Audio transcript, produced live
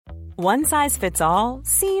One size fits all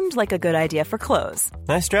seemed like a good idea for clothes.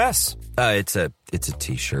 Nice dress. It's a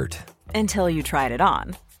t-shirt. Until you tried it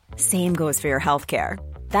on. Same goes for your healthcare.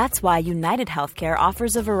 That's why United Healthcare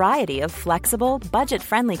offers a variety of flexible,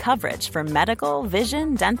 budget-friendly coverage for medical,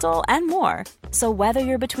 vision, dental, and more. So whether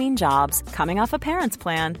you're between jobs, coming off a parent's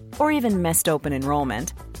plan, or even missed open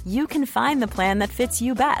enrollment, you can find the plan that fits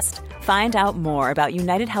you best. Find out more about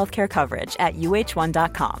United Healthcare coverage at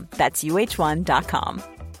uh1.com. That's uh1.com.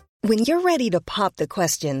 When you're ready to pop the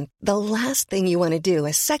question, the last thing you want to do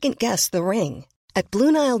is second-guess the ring. At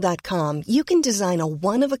BlueNile.com, you can design a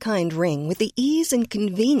one-of-a-kind ring with the ease and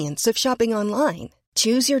convenience of shopping online.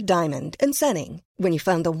 Choose your diamond and setting. When you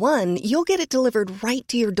find the one, you'll get it delivered right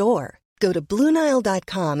to your door. Go to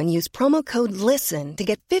BlueNile.com and use promo code LISTEN to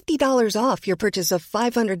get $50 off your purchase of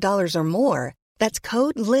 $500 or more. That's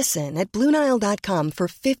code LISTEN at BlueNile.com for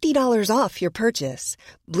 $50 off your purchase.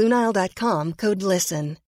 BlueNile.com, code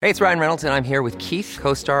LISTEN. Hey, it's Ryan Reynolds, and I'm here with Keith,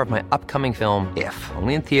 co-star of my upcoming film, If,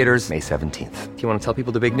 only in theaters May 17th. Do you want to tell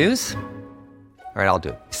people the big news? All right, I'll do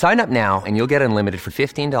it. Sign up now and you'll get unlimited for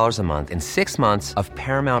 $15 a month and 6 months of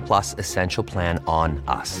Paramount Plus Essential Plan on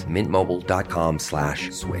us.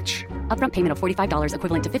 MintMobile.com/switch. Upfront payment of $45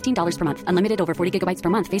 equivalent to $15 per month. Unlimited over 40 gigabytes per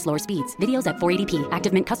month. Face lower speeds. Videos at 480p.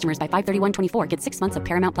 Active Mint customers by 531.24 get 6 months of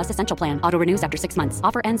Paramount Plus Essential Plan. Auto renews after 6 months.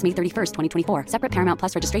 Offer ends May 31st, 2024. Separate Paramount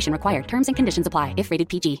Plus registration required. Terms and conditions apply if rated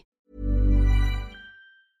PG.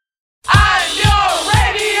 I'm your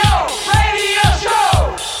radio show. I'm your radio show.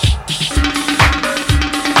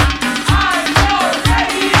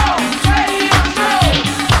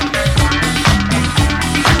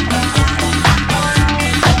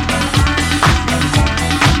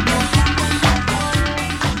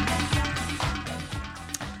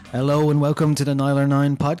 Hello and welcome to the Niler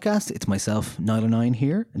 9 podcast. It's myself, Niler 9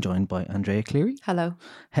 here, and joined by Andrea Cleary. Hello.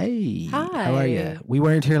 Hey. Hi. How are you? We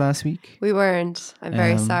weren't here last week. We weren't. I'm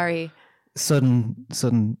very sorry. Sudden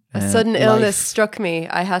illness struck me.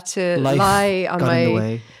 I had to lie on got in the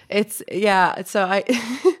way. So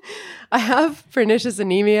I have pernicious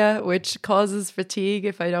anemia, which causes fatigue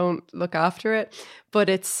if I don't look after it. But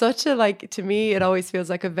it's such a, to me, it always feels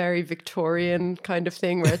like a very Victorian kind of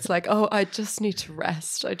thing where it's like, oh, I just need to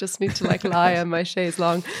rest. I just need to lie on my chaise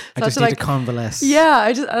longue. So I just need to convalesce.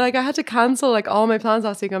 Yeah, I had to cancel all my plans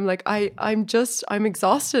last week. I'm like, I'm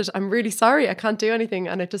exhausted. I'm really sorry. I can't do anything.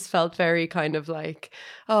 And it just felt very kind of like,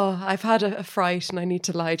 oh, I've had a fright and I need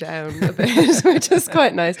to lie down a bit, which is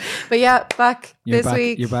quite nice. But yeah, back this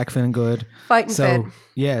week. You're back feeling good. Fighting fit.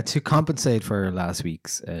 Yeah, to compensate for last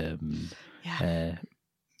week's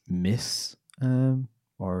miss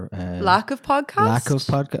or lack of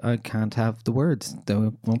podcast. I can't have the words. They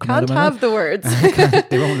won't come can't out of my have mouth. the words.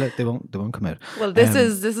 They won't come out. Well, this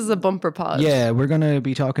is a bumper pod. Yeah, we're gonna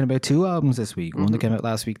be talking about 2 albums this week. Mm-hmm. One that came out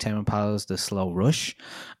last week, Tame Impala's The Slow Rush,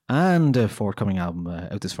 and a forthcoming album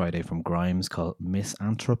out this Friday from Grimes called Miss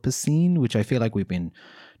Anthropocene, which I feel like we've been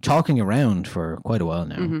talking around for quite a while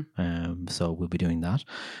now. Mm-hmm. So we'll be doing that.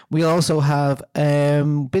 We also have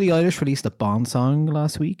Billie Eilish released a Bond song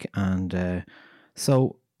last week, and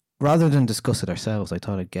so rather than discuss it ourselves, I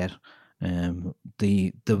thought I'd get the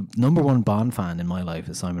number one Bond fan in my life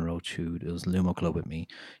is Simon Roach, who does Lumo Club with me.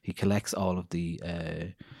 He collects all of the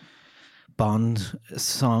Bond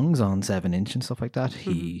songs on 7-inch and stuff like that.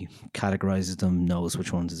 He categorizes them, knows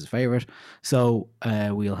which one's his favorite. So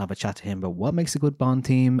we'll have a chat to him about what makes a good Bond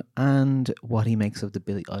theme and what he makes of the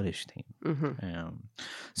Billie Eilish theme.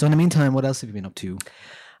 So in the meantime, what else have you been up to?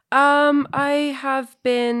 I have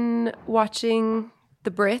been watching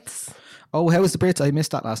The Brits. Oh, how was The Brits? I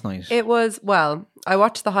missed that last night. It was, well, I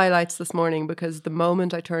watched the highlights this morning because the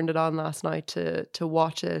moment I turned it on last night to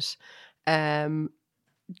watch it,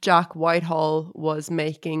 Jack Whitehall was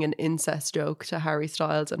making an incest joke to Harry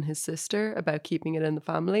Styles and his sister about keeping it in the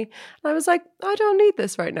family. And I was like, I don't need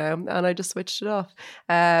this right now. And I just switched it off.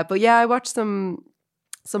 But yeah, I watched some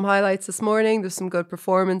highlights this morning. There's some good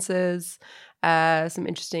performances, some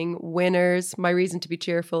interesting winners. My reason to be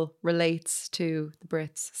cheerful relates to the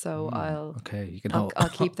Brits. So I'll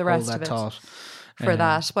keep the rest of it for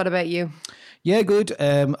that. What about you? Yeah, good.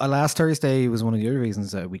 Last Thursday was one of the other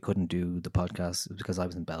reasons that we couldn't do the podcast because I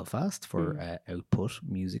was in Belfast for Output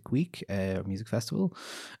Music Week, music festival,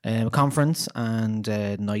 conference, and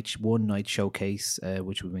one night showcase,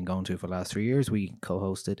 which we've been going to for the last 3 years. We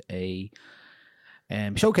co-hosted a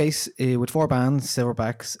showcase with 4 bands: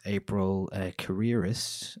 Silverbacks, April,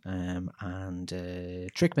 Careerist, and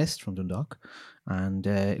Trick Mist from Dundalk. And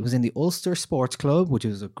it was in the Ulster Sports Club, which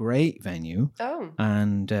is a great venue. Oh.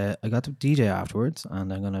 And I got to DJ afterwards,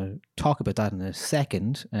 and I'm going to talk about that in a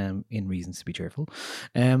second, in Reasons to be Cheerful.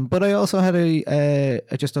 But I also had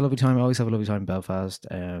just a lovely time. I always have a lovely time in Belfast.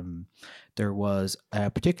 There was a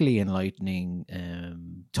particularly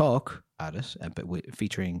enlightening talk at it,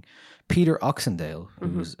 featuring Peter Oxendale,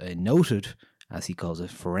 who's a noted, as he calls it,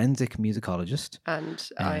 forensic musicologist. And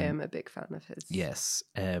I am a big fan of his. Yes.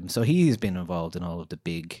 So he's been involved in all of the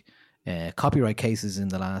big copyright cases in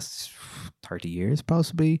the last 30 years,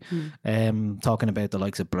 possibly. Talking about the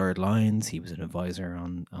likes of Blurred Lines. He was an advisor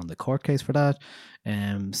on the court case for that.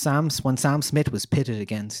 When Sam Smith was pitted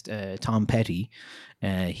against Tom Petty,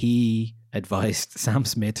 he advised Sam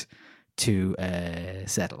Smith to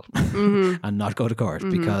settle and not go to court,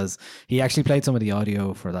 because he actually played some of the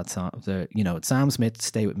audio for that song. Sam Smith,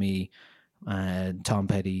 Stay With Me, Tom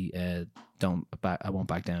Petty, I Won't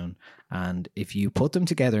Back Down. And if you put them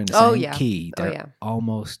together in the same key,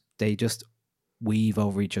 they just weave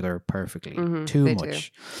over each other perfectly. Too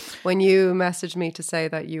much. When you messaged me to say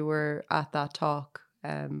that you were at that talk,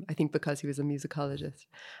 I think because he was a musicologist,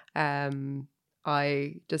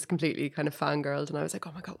 I just completely kind of fangirled, and I was like,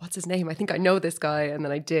 oh my God, what's his name? I think I know this guy. And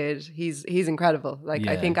then I did. He's incredible. Like,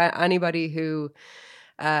 I think anybody who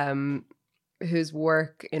whose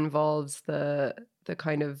work involves the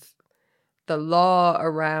kind of the law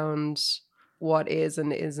around what is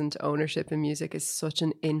and isn't ownership in music is such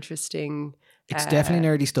an interesting. It's definitely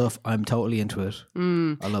nerdy stuff. I'm totally into it.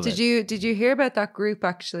 I love it. Did you hear about that group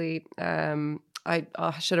actually? I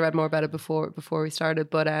should have read more about it before we started,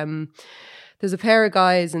 but there's a pair of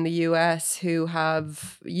guys in the US who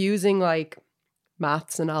have, using like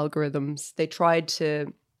maths and algorithms, they tried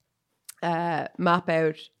to map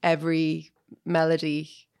out every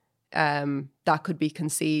melody that could be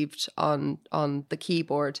conceived on the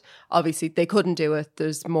keyboard. Obviously, they couldn't do it.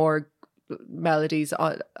 There's more melodies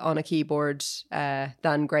on a keyboard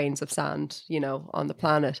than grains of sand, on the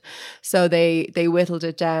planet. So they whittled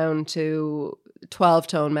it down to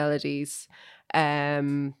 12-tone melodies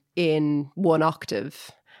in 1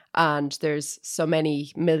 octave, and there's so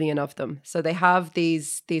many million of them. So they have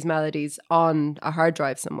these melodies on a hard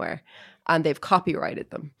drive somewhere, and they've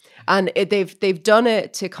copyrighted them, and they've done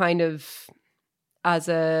it to kind of as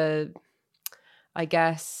a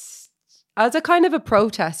kind of a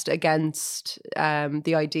protest against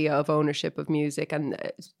the idea of ownership of music, and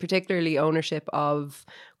particularly ownership of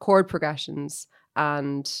chord progressions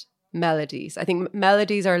and melodies. I think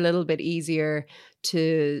melodies are a little bit easier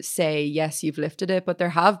to say, yes, you've lifted it, but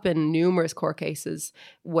there have been numerous court cases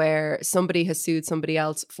where somebody has sued somebody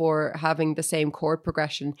else for having the same chord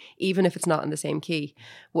progression, even if it's not in the same key,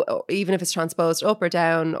 even if it's transposed up or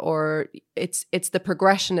down, or it's the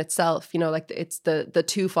progression itself, like it's the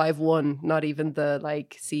 2-5-1, not even the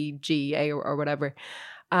like C, G, A or whatever.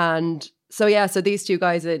 And so these two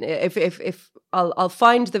guys, if I'll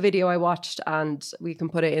find the video I watched and we can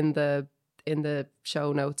put it in the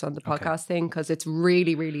show notes on the podcast thing, because it's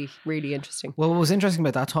really, really, really interesting. Well, what was interesting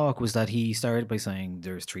about that talk was that he started by saying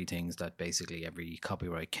there's 3 things that basically every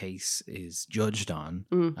copyright case is judged on,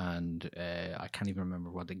 and I can't even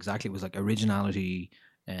remember what exactly it was, like originality,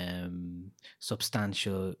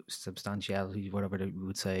 substantiality, whatever we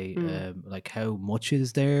would say, like how much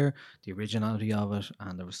is there, the originality of it,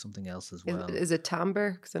 and there was something else as well. Is it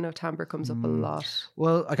timbre? Because I know timbre comes up a lot.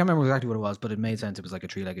 Well, I can't remember exactly what it was, but it made sense. It was like a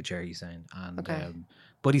 3-legged chair, he's saying. And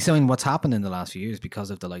but he's saying what's happened in the last few years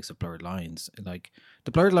because of the likes of Blurred Lines. Like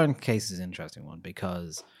the Blurred Line case is an interesting one,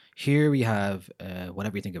 because here we have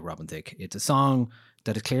Whatever You Think of Robin Thicke. It's a song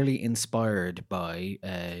that is clearly inspired by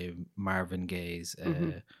Marvin Gaye's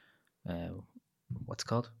what's it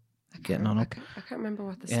called? Getting On Up. I can't remember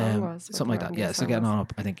what the song was. Something like that. Yeah, so Getting On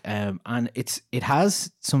Up, I think. And it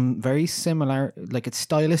has some very similar, like it's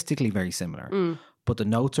stylistically very similar, but the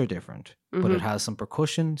notes are different. But it has some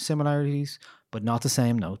percussion similarities, but not the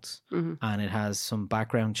same notes. And it has some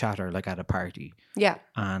background chatter like at a party. Yeah.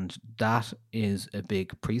 And that is a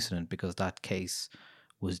big precedent, because that case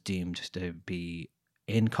was deemed to be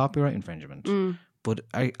in copyright infringement. But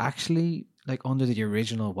I actually, like under the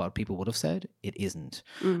original, what people would have said, it isn't.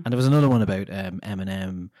 And there was another one about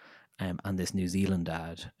Eminem and this New Zealand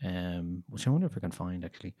ad, which I wonder if I can find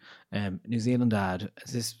actually. New Zealand ad.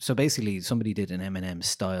 So basically, somebody did an Eminem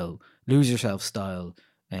style, Lose Yourself style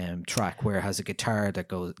track where it has a guitar that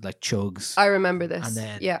goes like chugs. I remember this. And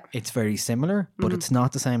then it's very similar, but it's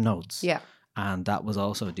not the same notes. Yeah. and that was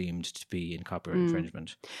also deemed to be in copyright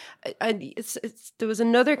infringement. And there was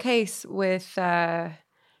another case with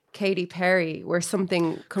Katy Perry where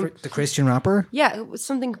something The Christian rapper. yeah, it was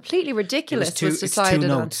something completely ridiculous It's two decided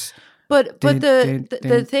on. notes. But Dun, the dun, the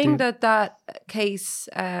dun, thing dun. that case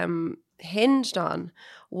hinged on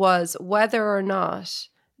was whether or not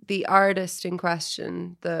the artist in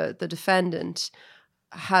question, the defendant,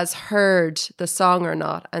 has heard the song or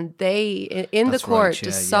not, and they in the That's court right, yeah,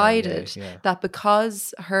 decided yeah. that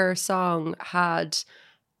because her song had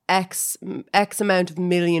X amount of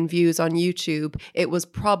million views on YouTube, it was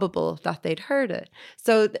probable that they'd heard it.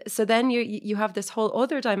 So then you have this whole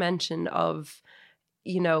other dimension of,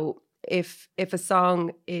 you know, if a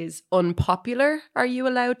song is unpopular, are you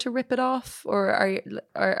allowed to rip it off, or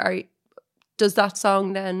are does that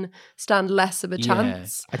song then stand less of a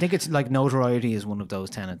chance? I think it's like notoriety is one of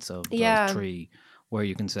those tenets of those three, where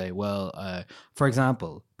you can say, well, for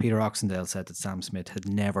example, Peter Oxendale said that Sam Smith had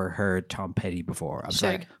never heard Tom Petty before. I was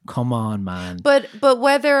like, come on, man. But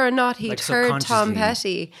whether or not he'd Like heard Tom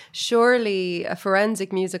subconsciously. Petty, surely a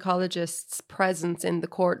forensic musicologist's presence in the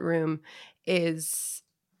courtroom is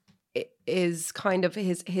kind of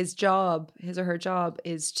his job, his or her job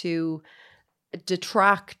is to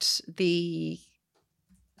detract the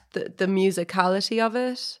musicality of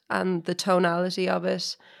it and the tonality of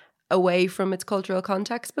it away from its cultural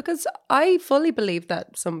context, because I fully believe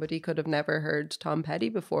that somebody could have never heard Tom Petty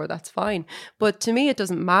before. That's fine, but to me it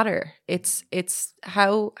doesn't matter. It's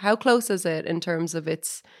how close is it in terms of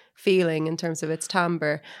its feeling, in terms of its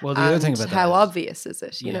timbre. Well, the other thing about that how is- obvious is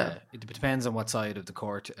it, you know? It depends on what side of the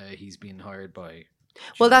court he's being hired by.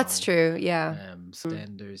 Well, you that's know. true, yeah. So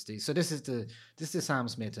then there's this is the Sam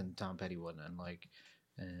Smith and Tom Petty one, and like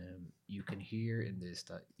you can hear in this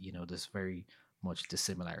that, you know, there's very much the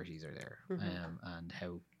similarities are there, and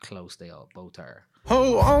how close they all both are.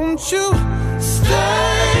 Oh, won't you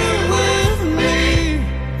stay with me?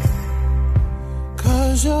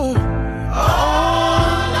 'Cause you're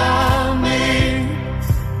all I need.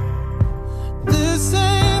 This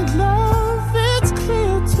ain't love, it's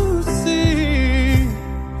clear to see.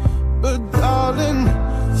 But darling,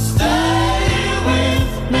 stay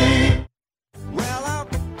with me. Well, I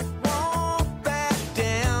won't back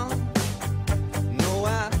down. No,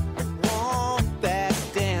 I won't back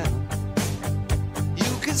down.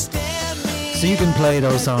 You can stand me. So you can play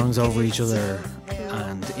those songs over each other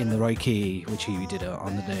and in the right key, which he did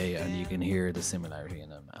on the day, and you can hear the similarity in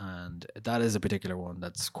them. And that is a particular one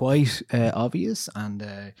that's quite obvious.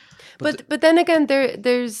 And But then again,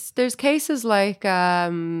 there's cases like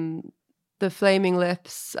the Flaming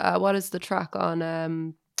Lips. What is the track on?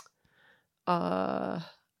 I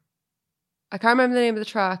can't remember the name of the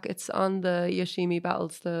track. It's on the Yoshimi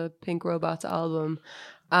Battles, the Pink Robots album.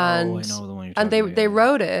 And, I know the one you're and talking about, they yeah.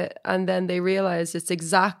 wrote it, and then they realized it's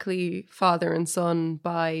exactly Father and Son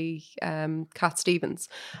by Cat Stevens,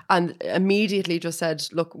 and immediately just said,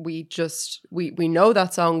 look, we know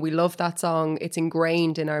that song, we love that song, it's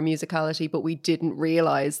ingrained in our musicality, but we didn't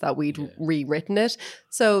realize that we'd rewritten it.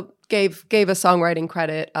 So gave a songwriting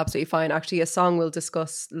credit, absolutely fine. Actually, a song we'll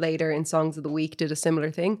discuss later in Songs of the Week did a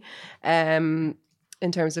similar thing, in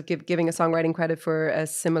terms of giving a songwriting credit for a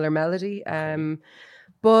similar melody.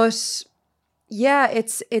 But yeah,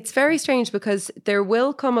 it's very strange, because there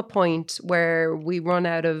will come a point where we run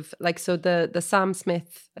out of, like, so the Sam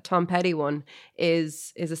Smith Tom Petty one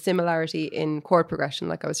is a similarity in chord progression,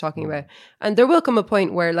 like I was talking about, and there will come a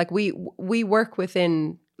point where, like, we work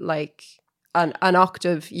within like an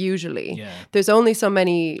octave usually. Yeah. There's only so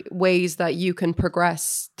many ways that you can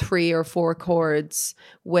progress 3 or 4 chords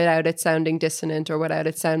without it sounding dissonant or without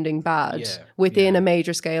it sounding bad within a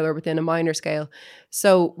major scale or within a minor scale.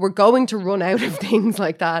 So we're going to run out of things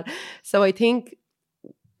like that. So I think,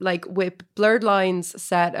 like, with Blurred Lines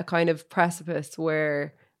set a kind of precipice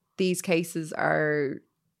where these cases are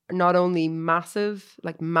not only massive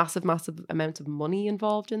amounts of money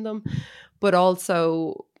involved in them, but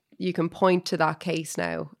also you can point to that case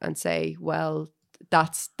now and say, well,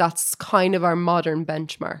 that's kind of our modern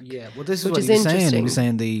benchmark. Yeah, well, this is which what is he was saying. He interesting. was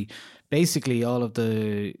saying basically all of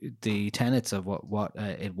the tenets of what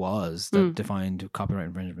it was that defined copyright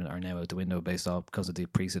infringement are now out the window because of the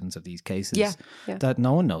precedence of these cases. Yeah. That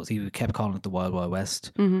no one knows. He kept calling it the Wild Wild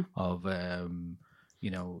West of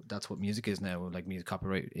you know, that's what music is now. Like, music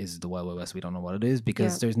copyright is the Wild Wild West. We don't know what it is,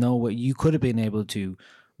 because there's no way you could have been able to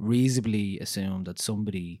reasonably assume that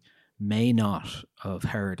somebody may not have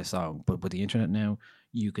heard a song, but with the internet now,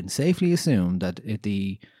 you can safely assume that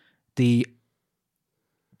the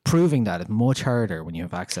proving that is much harder when you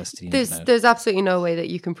have access to the internet. There's absolutely no way that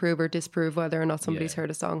you can prove or disprove whether or not somebody's heard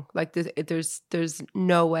a song. Like there's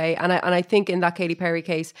no way. And I think in that Katy Perry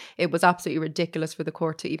case, it was absolutely ridiculous for the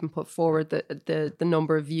court to even put forward the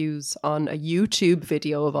number of views on a YouTube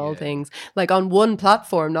video of all things, like on one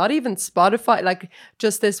platform, not even Spotify, like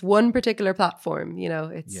just this one particular platform. You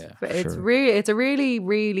know, it's a really,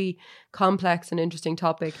 really complex and interesting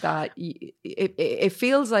topic that it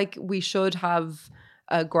feels like we should have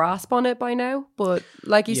a grasp on it by now, but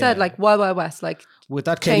like you said, like Wild Wild West, like with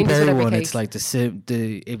that Katy Perry one, it's like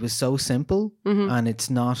it was so simple and it's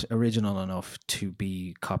not original enough to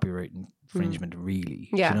be copyright infringement, really.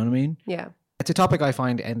 Yeah. Do you know what I mean? Yeah. It's a topic I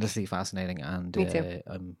find endlessly fascinating, and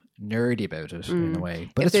I'm nerdy about it in a way.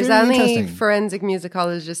 But if it's there's really any interesting. forensic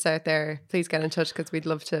musicologists out there, please get in touch because we'd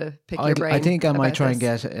love to pick your brain. I think I might about try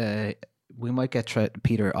this. and get. We might get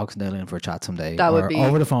Peter Oxendale in for a chat someday. That would or be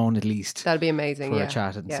over the phone at least. That'd be amazing. For a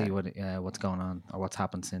chat and see what's going on or what's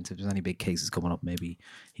happened since. If there's any big cases coming up, maybe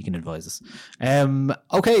he can advise us.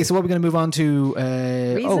 Okay, so what we're going to move on to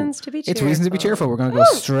reasons to be cheerful. It's reasons to be cheerful. We're going to go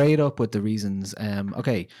straight up with the reasons.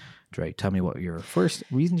 Okay, Dre, tell me what your first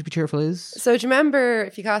reason to be cheerful is. So do you remember,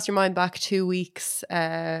 if you cast your mind back 2 weeks,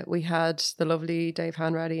 we had the lovely Dave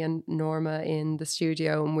Hanratty and Norma in the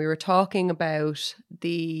studio, and we were talking about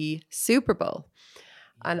the Super Bowl.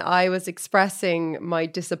 And I was expressing my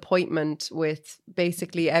disappointment with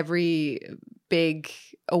basically every big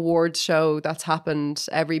awards show that's happened,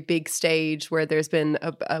 every big stage where there's been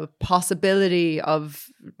a possibility of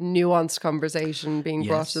nuanced conversation being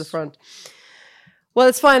brought to the front. Well,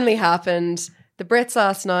 it's finally happened. The Brits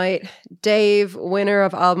last night, Dave, winner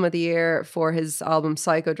of Album of the Year for his album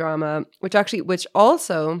Psychodrama, which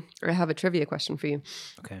also, I have a trivia question for you.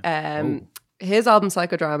 Okay. His album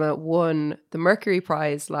Psychodrama won the Mercury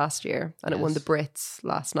Prize last year, and it won the Brits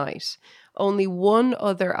last night. Only one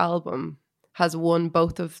other album has won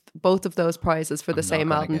both of those prizes for the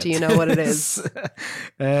same album. Do you know what it is?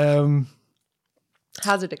 Hazard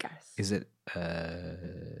a guess. Is it?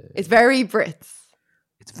 It's very Brits.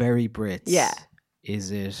 It's very Brits. Yeah.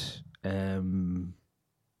 Is it?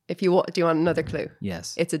 If you do you want another clue?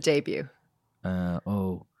 Yes. It's a debut. I'm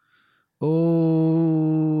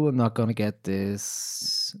not gonna get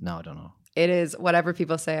this. No, I don't know. It is Whatever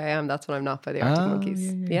People Say I Am. That's What I'm Not by the Arctic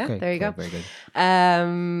Monkeys. Yeah, Okay, there you go. Very good.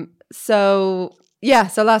 So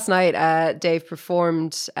last night Dave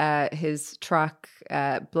performed his track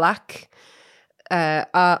Black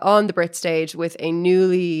on the Brit stage with a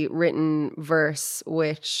newly written verse,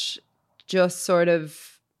 which just sort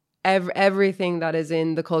of everything that is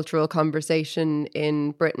in the cultural conversation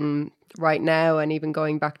in Britain right now, and even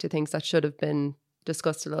going back to things that should have been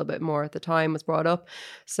discussed a little bit more at the time, was brought up.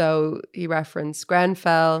 So he referenced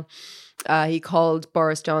Grenfell. He called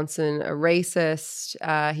Boris Johnson a racist.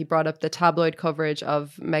 He brought up the tabloid coverage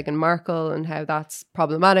of Meghan Markle and how that's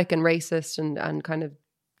problematic and racist and kind of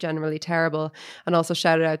generally terrible, and also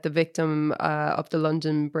shouted out the victim of the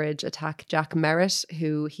London Bridge attack, Jack Merritt,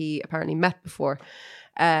 who he apparently met before.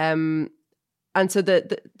 And so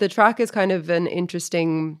the track is kind of an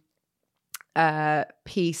interesting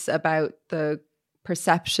piece about the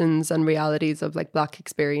perceptions and realities of like Black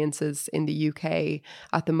experiences in the UK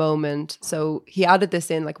at the moment. So he added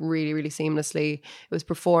this in like really, really seamlessly. It was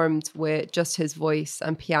performed with just his voice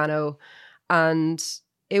and piano, and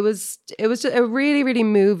it was just a really, really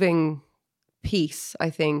moving piece, I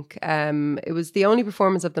think. It was the only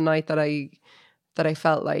performance of the night that I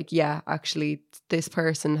felt like, yeah, actually this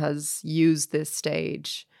person has used this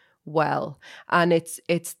stage well. And it's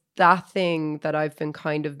that thing that I've been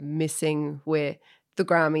kind of missing with the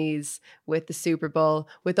Grammys, with the Super Bowl,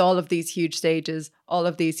 with all of these huge stages, all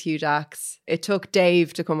of these huge acts. It took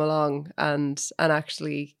Dave to come along and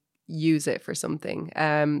actually use it for something.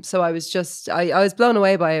 So I was I was blown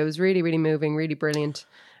away by it. It was really, really moving, really brilliant,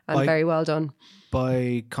 and very well done.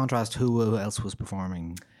 By contrast, who else was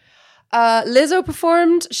performing? Lizzo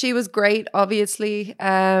performed. She was great, obviously.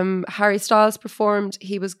 Harry Styles performed.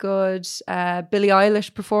 He was good. Billie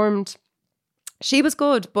Eilish performed. She was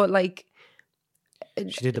good, but like,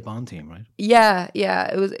 she did the Bond theme, right? Yeah.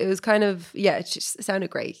 It was kind of, it just sounded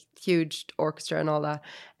great. Huge orchestra and all that.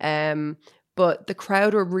 But the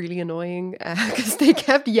crowd were really annoying because they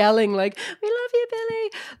kept yelling like, "We love you,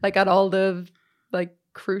 Billie!" like at all the like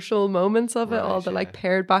crucial moments of it, all the like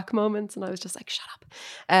pared back moments, and I was just like, shut up.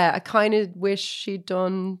 I kind of wish she'd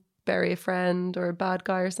done Bury a Friend or a Bad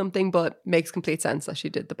Guy or something, but makes complete sense that she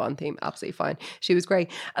did the Bond theme. Absolutely fine. She was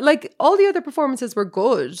great. Like all the other performances were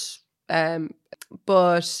good.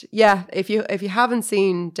 But yeah, if you haven't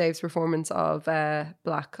seen Dave's performance of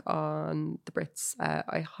Black on the Brits,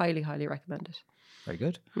 I highly, highly recommend it. Very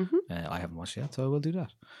good. Mm-hmm. I haven't watched it yet, so I will do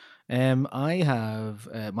that. I have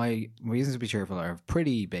my reasons to be cheerful are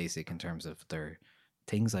pretty basic in terms of their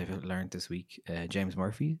things I've learned this week. James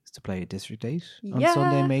Murphy is to play District 8 on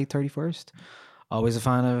Sunday, May 31st. Always a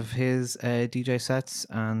fan of his DJ sets.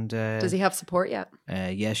 And does he have support yet?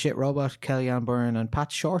 Yeah, Shit Robot, Kellyanne Byrne, and Pat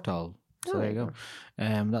Shortall. So there you go.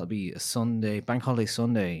 That'll be a Sunday, Bank Holiday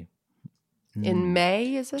Sunday. In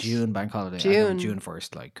May, is it? June Bank Holiday. June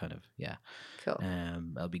 1st, like kind of, yeah. Cool.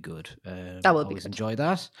 That'll be good. That will be good. Enjoy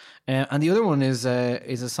that. And the other one is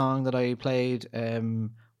a song that I played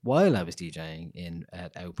while I was DJing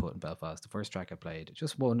at Output in Belfast. The first track I played,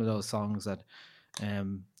 just one of those songs that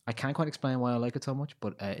I can't quite explain why I like it so much,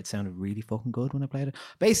 but it sounded really fucking good when I played it.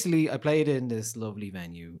 Basically, I played it in this lovely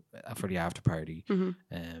venue for the after party,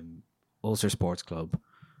 Ulster Sports Club.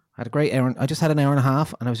 I had a great hour. I just had an hour and a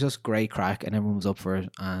half, and it was just great crack, and everyone was up for it.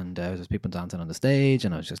 And there was just people dancing on the stage,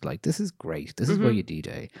 and I was just like, "This is great. This is where you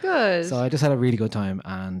DJ." Good. So I just had a really good time,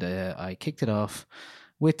 and I kicked it off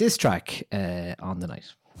with this track on the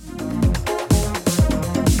night.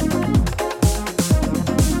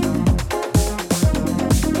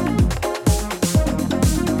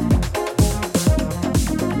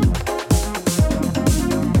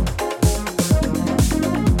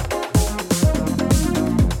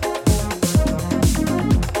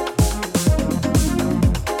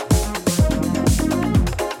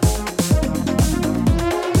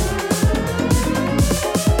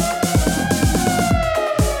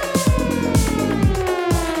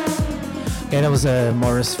 That was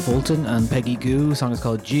Maurice Fulton and Peggy Goo. The song is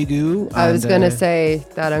called Jigu. I was going to say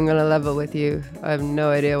that I'm going to level with you. I have no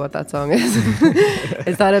idea what that song is.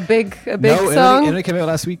 Is that a big song? It only came out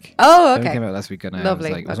last week. Oh, okay. It came out last week, and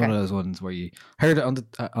Lovely. It was one of those ones where you heard it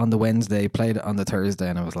on the Wednesday, played it on the Thursday,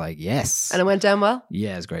 and I was like, yes. And it went down well?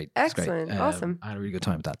 Yeah, it was great. Excellent. Awesome. I had a really good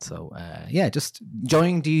time with that. So, just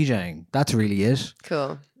enjoying DJing. That's really it.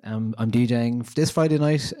 Cool. I'm DJing this Friday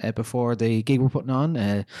night before the gig we're putting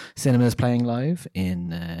on. Cinema is playing live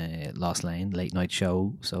in Lost Lane, late night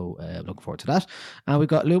show. So looking forward to that. And we've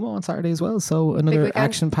got Lumo on Saturday as well. So another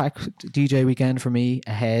action-packed DJ weekend for me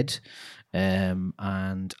ahead. And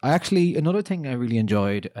another thing I really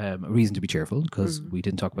enjoyed, a reason to be cheerful, because we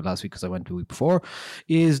didn't talk about last week because I went the week before,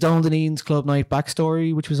 is Donald Dineen's Club Night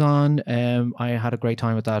Backstory, which was on. I had a great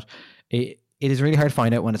time with that. It is really hard to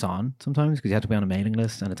find out when it's on sometimes because you have to be on a mailing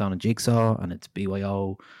list, and it's on a Jigsaw and it's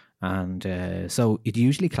BYO, and so it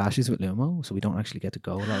usually clashes with Lumo, so we don't actually get to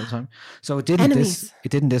go a lot of the time. So it didn't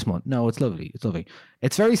this month. No, it's lovely. It's lovely.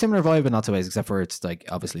 It's very similar vibe in lots of ways, except for it's like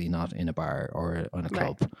obviously not in a bar or on a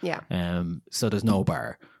club. Right. Yeah. So there's no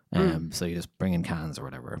bar. So you just bring in cans or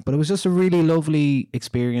whatever. But it was just a really lovely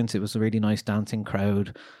experience. It was a really nice dancing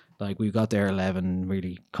crowd. Like we got there 11,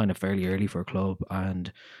 really kind of fairly early for a club,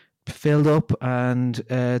 and filled up, and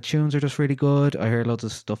tunes are just really good. I heard lots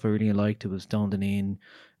of stuff I really liked. It was Don Dineen,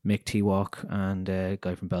 Mick T-Walk, and a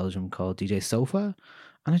guy from Belgium called DJ Sofa,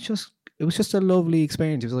 and it was just a lovely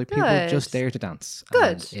experience. It was like people just there to dance.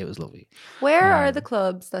 Good. It was lovely. Where are the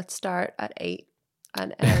clubs that start at 8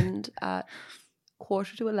 and end at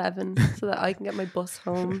 11:15 so that I can get my bus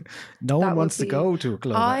home? No one wants to go to a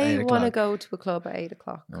club at 8 o'clock. I want to go to a club at 8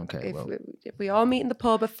 o'clock. Okay, if we all meet in the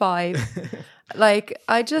pub at 5, like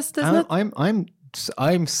I just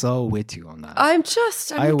I'm so with you on that. I'm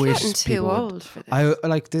getting too old for this. I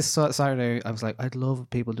like this Saturday. I was like, I'd love if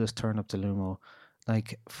people just turn up to Lumo,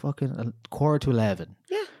 like fucking 11:15.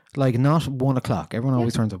 Yeah, like not 1 o'clock. Everyone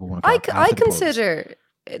always turns up at 1 o'clock. I consider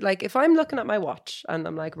like if I'm looking at my watch and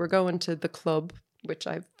I'm like, we're going to the club, which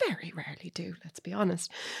I very rarely do, let's be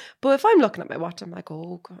honest. But if I'm looking at my watch, I'm like,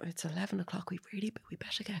 oh God, it's 11 o'clock. We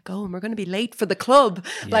better get going. We're going to be late for the club.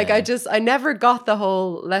 Yeah. Like I never got the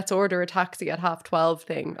whole let's order a taxi at 12:30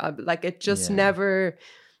 thing. Like it just never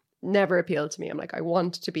appealed to me. I'm like, I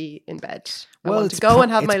want to be in bed. I want to go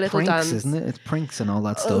and have my little prinks, dance. Isn't it? It's prinks and all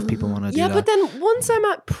that stuff. People want to do that. Yeah, but then once I'm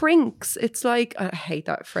at prinks, it's like, I hate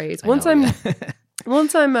that phrase. Once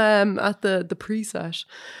I'm at the preset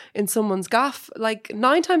in someone's gaff, like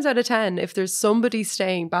 9 times out of 10, if there's somebody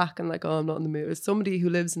staying back and like, oh, I'm not in the mood, or somebody who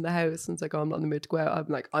lives in the house and it's like, oh, I'm not in the mood to go out, I'm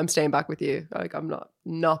like, I'm staying back with you. Like, I'm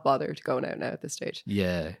not bothered going out now at this stage.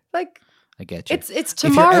 Yeah. like, I get you. It's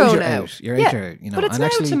tomorrow now. You're out, you know. But it's and now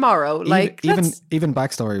actually, tomorrow. Like even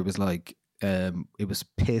backstory was like, it was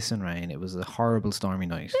piss and rain. It was a horrible stormy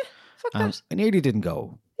night. Fuck that. I nearly didn't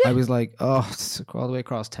go. Yeah. I was like, oh, it's all the way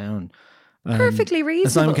across town. Perfectly reasonable.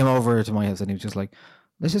 And Simon came over to my house and he was just like,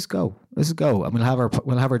 let's just go, and we'll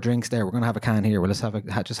have our drinks there. We're gonna have a can here. We'll just have it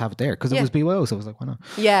there because it was BYO. So I was like, why not?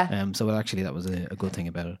 Yeah. So actually, that was a good thing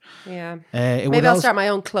about it. Yeah. Maybe I'll start my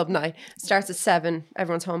own club night. Starts at 7.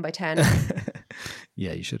 Everyone's home by 10.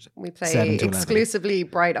 Yeah, you should. We 7 play to 11. exclusively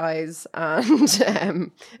Bright Eyes, and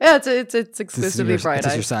yeah, it's exclusively Bright This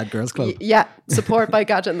is Eyes. your sad girls club. Yeah, support by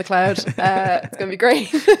Gadget and the Cloud. It's gonna be great.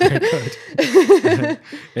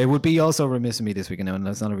 It would be also remiss of me this week, and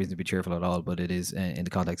that's not a reason to be cheerful at all, but it is in the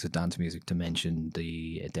context of dance music to mention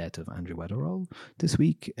the death of Andrew Weatherall this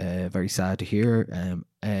week. Very sad to hear.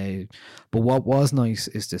 But what was nice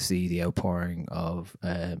is to see the outpouring of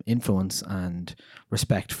influence and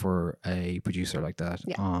respect for a producer like that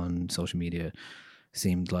on social media.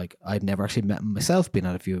 Seemed like I'd never actually met him myself, been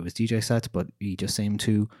at a few of his DJ sets, but he just seemed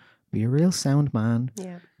to be a real sound man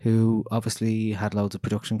who obviously had loads of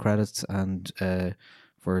production credits and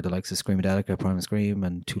for the likes of Screamadelica, Prime and Scream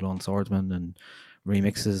and Two Lone Swordsmen and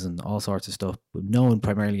remixes and all sorts of stuff, but known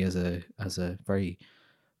primarily as a very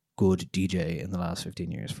good DJ in the last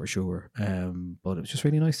 15 years for sure. But it was just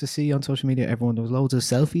really nice to see on social media everyone, there was loads of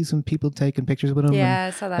selfies and people taking pictures with him. Yeah,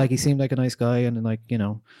 I saw that. Like he seemed like a nice guy, and like, you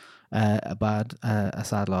know, a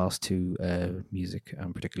sad loss to music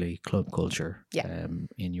and particularly club culture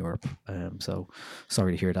in Europe. So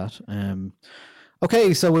sorry to hear that.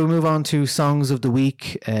 Okay, so we'll move on to songs of the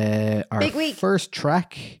week. Our Big week. First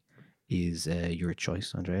track is your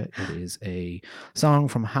choice, Andrea. It is a song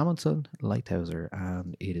from Hamilton Lighthouser,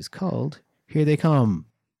 and it is called Here They Come.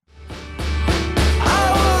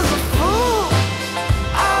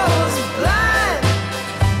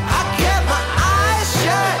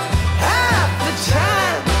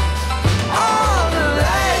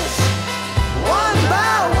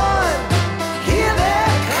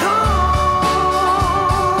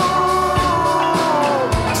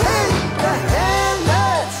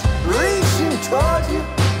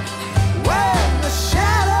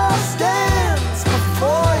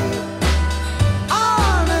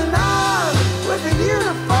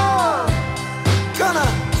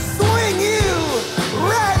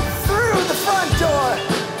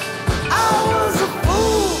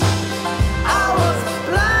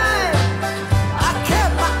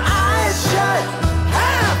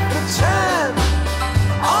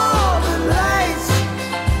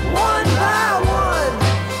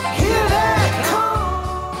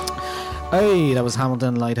 Hey, that was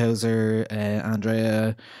Hamilton Lighthouser.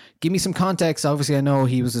 Andrea, give me some context. Obviously, I know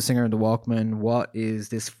he was a singer in the Walkmen. What is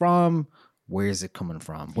this from? Where's it coming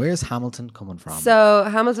from? Where's Hamilton coming from? So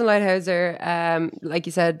Hamilton Lighthouser, like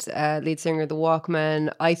you said, lead singer of the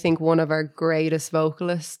Walkmen. I think one of our greatest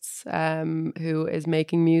vocalists who is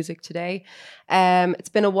making music today. It's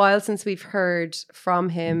been a while since we've heard from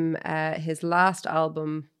him. His last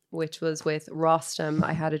album, which was with Rostam,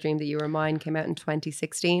 I Had a Dream That You Were Mine, came out in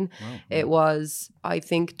 2016. Wow. It was, I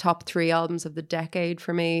think, top 3 albums of the decade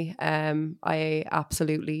for me. I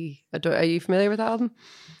absolutely adore. Are you familiar with that album?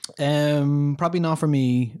 Probably not for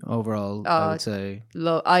me overall, I would say.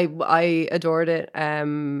 I adored it.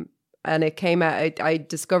 And it came out, I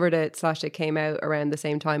discovered it / it came out around the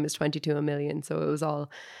same time as 22 a Million. So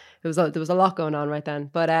there was a lot going on right then.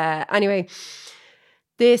 But anyway,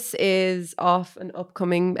 this is off an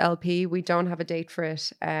upcoming LP. We don't have a date for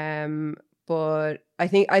it, but I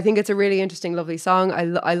think it's a really interesting, lovely song.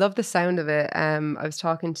 I love the sound of it. I was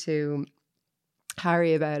talking to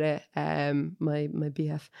Harry about it, my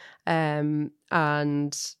BF,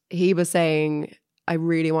 and he was saying, I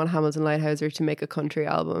really want Hamilton Lighthouser to make a country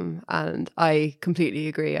album, and I completely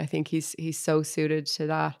agree. I think he's so suited to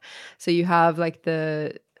that. So you have like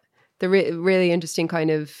the really interesting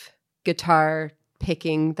kind of guitar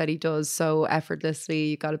picking that he does so effortlessly.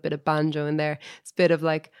 You got a bit of banjo in there. It's a bit of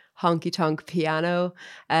like honky tonk piano.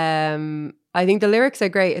 I think the lyrics are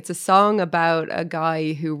great. It's a song about a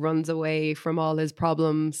guy who runs away from all his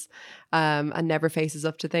problems and never faces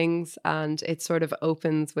up to things. And it sort of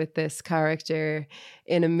opens with this character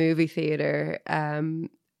in a movie theater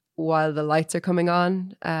while the lights are coming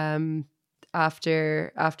on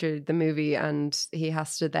after the movie, and he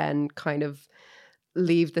has to then kind of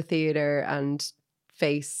leave the theater and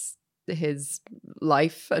face his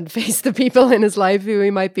life and face the people in his life who he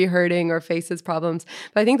might be hurting or face his problems.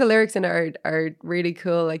 But I think the lyrics in it are really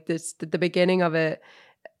cool. Like this, the beginning of it,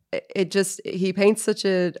 he paints such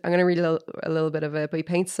a, I'm going to read a little bit of it, but he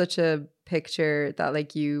paints such a picture that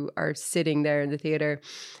like you are sitting there in the theater.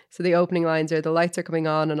 So the opening lines are, the lights are coming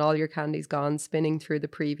on and all your candy's gone, spinning through the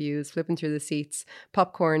previews, flipping through the seats,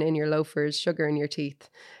 popcorn in your loafers, sugar in your teeth.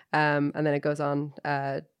 And then it goes on,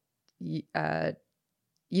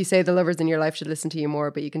 you say the lovers in your life should listen to you more,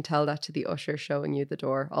 but you can tell that to the usher showing you the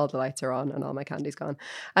door. All the lights are on and all my candy's gone.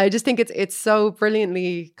 I just think it's so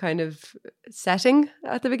brilliantly kind of setting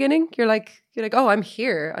at the beginning. You're like, oh, I'm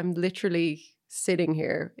here. I'm literally sitting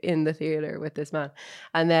here in the theater with this man.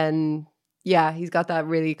 And then, yeah, he's got that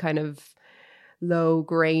really kind of low,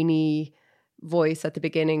 grainy voice at the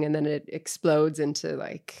beginning, and then it explodes into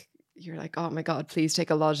like, you're like, oh my God, please take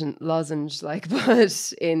a lozenge, like,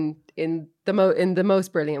 but in the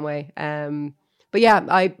most brilliant way. But yeah,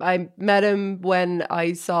 I met him when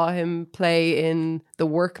I saw him play in the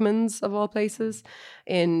Workman's, of all places,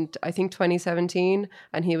 in I think 2017,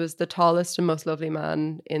 and he was the tallest and most lovely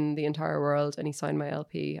man in the entire world, and he signed my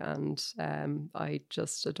LP, and I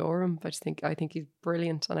just adore him. I think he's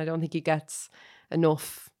brilliant, and I don't think he gets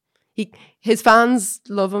enough. His fans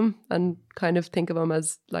love him and kind of think of him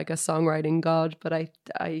as like a songwriting god, but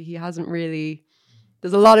he hasn't really.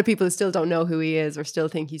 There's a lot of people who still don't know who he is or still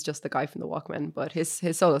think he's just the guy from the Walkmen, but his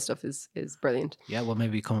solo stuff is brilliant. Yeah, well,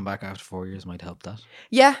 maybe coming back after 4 years might help that.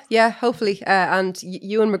 Yeah, hopefully. And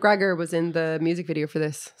Ewan McGregor was in the music video for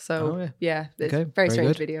this. So, yeah, it's Okay, a very very strange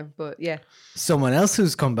good. video, but yeah. Someone else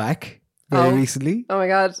who's come back very recently. Oh my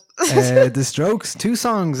God. The Strokes, 2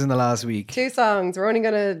 songs in the last week. 2 songs. We're only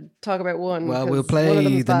going to talk about one. Well, 'cause we'll one of play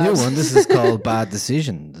them is the new bad. one. This is called Bad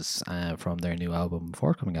Decisions from their new album,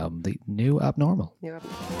 forthcoming album, The New Abnormal. New album.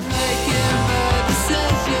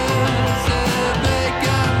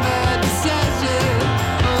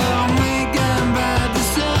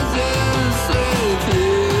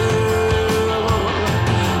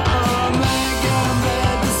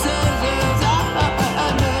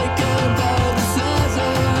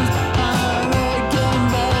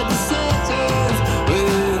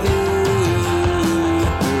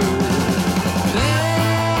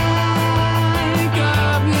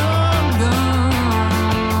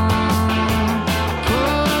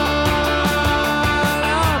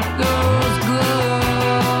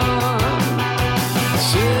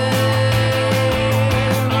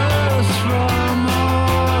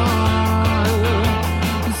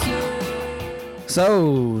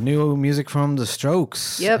 So, new music from The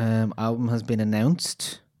Strokes. Yep. Album has been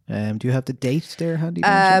announced. Do you have the date there handy? by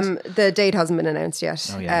chance? The date hasn't been announced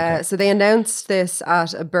yet. Oh, yeah, okay. So they announced this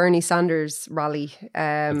at a Bernie Sanders rally.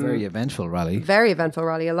 A very eventful rally. Very eventful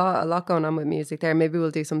rally. A lot going on with music there. Maybe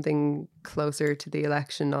we'll do something closer to the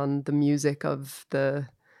election on the music of the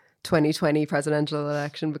 2020 presidential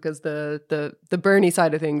election, because the Bernie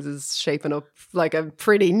side of things is shaping up like a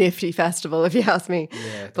pretty nifty festival, if you ask me.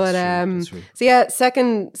 Yeah, that's but true, that's true. so yeah,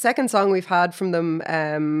 second song we've had from them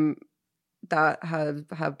that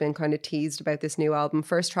have been kind of teased about this new album.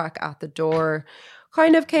 First track, At the Door,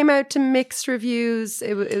 kind of came out to mixed reviews.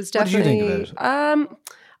 It was What did you definitely think about it?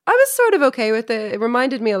 I was sort of okay with it. It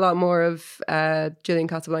reminded me a lot more of Julian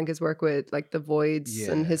Casablancas' work with like The Voids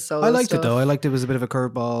and his solo I liked stuff. it though. I liked it was a bit of a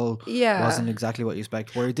curveball. Yeah. Wasn't exactly what you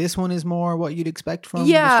expect. Where this one is more what you'd expect from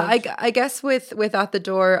Yeah, The Strokes? I guess with At the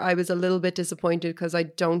Door, I was a little bit disappointed because I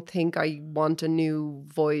don't think I want a new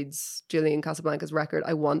Voids Julian Casablancas record.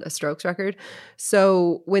 I want a Strokes record.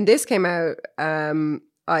 So when this came out,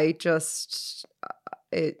 I just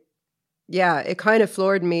it kind of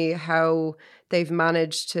floored me how they've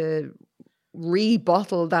managed to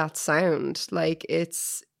rebottle that sound. Like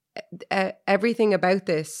it's everything about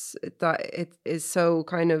this that it is so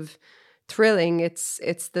kind of thrilling. It's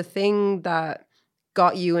the thing that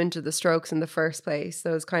got you into the Strokes in the first place.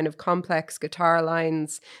 Those kind of complex guitar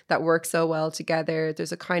lines that work so well together.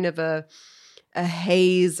 There's a kind of a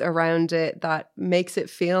haze around it that makes it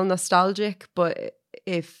feel nostalgic. But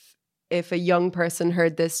if a young person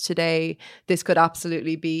heard this today, this could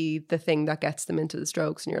absolutely be the thing that gets them into the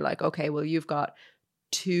Strokes. And you're like, okay, well, you've got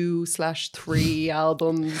 2/3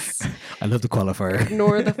 albums. I love the qualifier.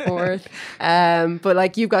 Ignore the 4th. But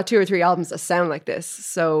like you've got 2 or 3 albums that sound like this.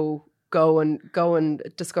 So go and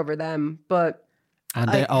discover them. But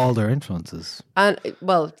And all their influences, and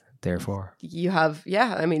well, therefore. you have,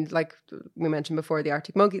 I mean, like we mentioned before, the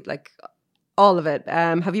Arctic Monkey, like all of it.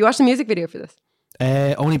 Have you watched the music video for this?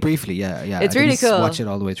 Only briefly, yeah. It's I really didn't cool. Watch it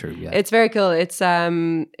all the way through, yeah. It's very cool. It's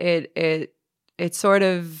it's sort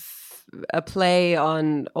of a play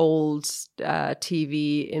on old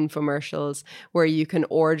TV infomercials where you can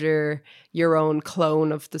order your own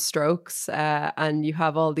clone of the Strokes, and you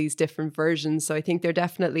have all these different versions. So I think they're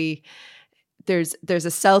definitely there's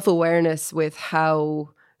a self-awareness with how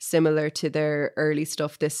similar to their early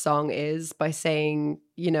stuff this song is, by saying,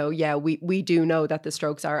 you know, yeah, we do know that the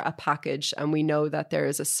Strokes are a package, and we know that there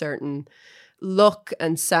is a certain look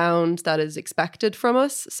and sound that is expected from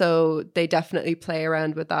us. So they definitely play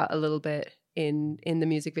around with that a little bit in the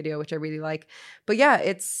music video, which I really like. But yeah,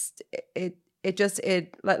 it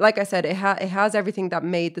like I said, it has everything that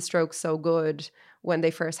made the Strokes so good when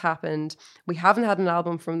they first happened. We haven't had an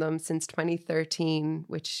album from them since 2013,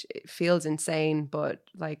 which feels insane, but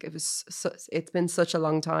like it's been such a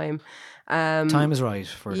long time. Time is right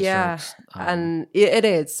for the Strokes. And it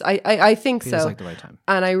is. I think feels so. like the right time.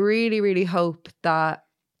 And I really, really hope that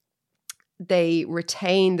they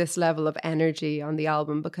retain this level of energy on the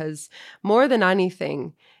album, because more than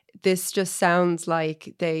anything, this just sounds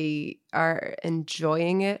like they are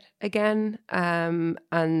enjoying it again.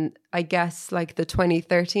 And I guess like the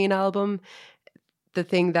 2013 album, the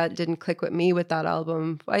thing that didn't click with me with that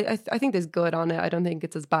album, I think there's good on it. I don't think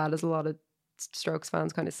it's as bad as a lot of Strokes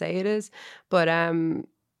fans kind of say it is. But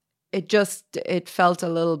it felt a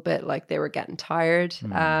little bit like they were getting tired.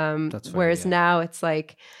 Whereas now it's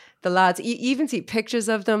like, the lads, you even see pictures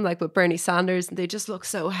of them like with Bernie Sanders, and they just look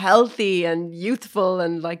so healthy and youthful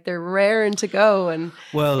and like they're raring to go. And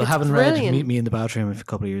having read Meet Me in the Bathroom a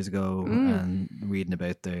couple of years ago and reading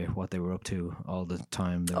about what they were up to all the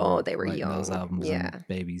time. They were young. Those albums and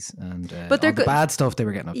babies and but they're all the bad stuff they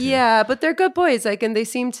were getting up to. Yeah, but they're good boys. Like, and they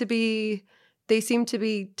seem to be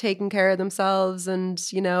taking care of themselves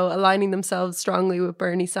and, you know, aligning themselves strongly with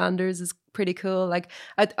Bernie Sanders is pretty cool. Like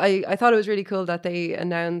I thought it was really cool that they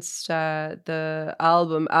announced the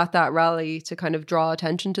album at that rally to kind of draw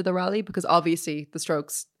attention to the rally, because obviously the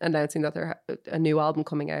Strokes announcing that they're a new album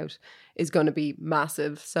coming out is going to be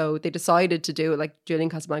massive. So they decided to do it. Like Julian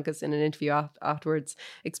Casablancas in an interview afterwards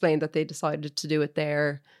explained that they decided to do it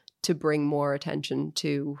there to bring more attention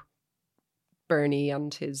to Bernie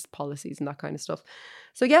and his policies and that kind of stuff.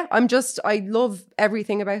 So yeah, I love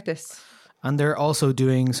everything about this. And they're also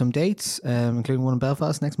doing some dates, including one in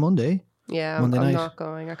Belfast next Monday. Yeah, Monday I'm night. not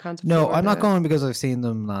going. I can't. No, I'm not going because I've seen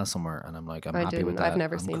them last summer, and I'm like, I'm happy with that. I've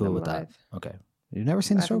never seen them live. That. Okay, you've never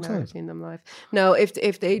seen the Strokes live? I've never seen them live. No,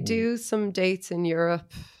 if they do some dates in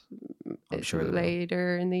Europe, I'm sure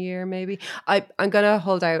later in the year, maybe. I'm gonna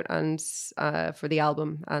hold out and for the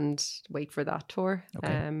album and wait for that tour.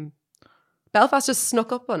 Okay. Belfast just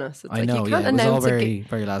snuck up on us. It's I know, you can't it was announce all very,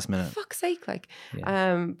 very last minute. For fuck's sake, like.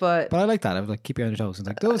 Yeah. But I like that. I was like, keep you on your toes. It's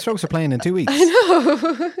like, those Strokes are playing in 2 weeks. I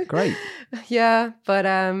know. Great. Yeah, but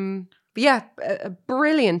yeah,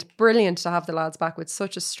 brilliant to have the lads back with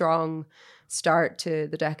such a strong start to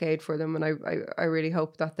the decade for them, and I really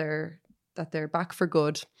hope that they're back for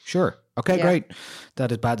good. Sure. Okay, great.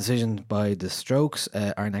 That is Bad Decision by The Strokes.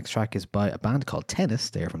 Our next track is by a band called Tennis.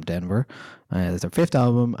 They're from Denver. It's their 5th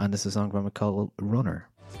album, and this is a song from it called Runner.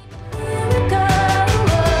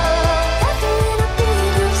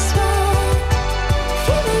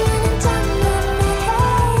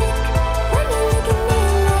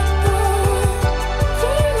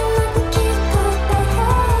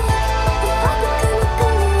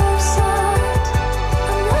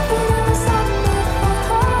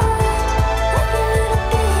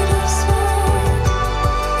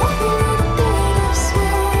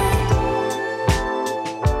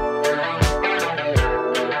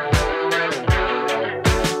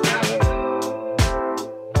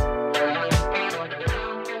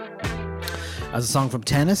 As a song from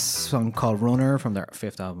Tennis, a song called Runner from their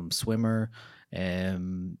 5th album, Swimmer.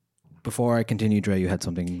 Before I continue, Dre, you had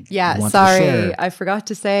something. Yeah, you sorry, to share. I forgot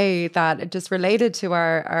to say that it just related to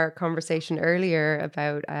our conversation earlier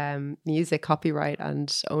about music, copyright,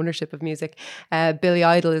 and ownership of music. Billy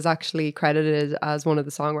Idol is actually credited as one of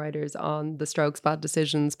the songwriters on The Strokes' Bad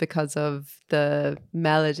Decisions because of the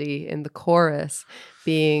melody in the chorus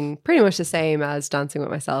being pretty much the same as Dancing With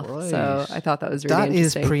Myself. Right. So I thought that was really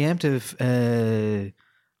interesting. That is preemptive.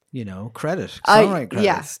 Credit. Songwriting credits.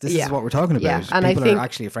 Yeah, this is what we're talking about. Yeah. And People I think, are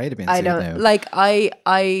actually afraid of being I sued don't now. like. I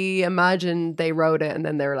imagine they wrote it and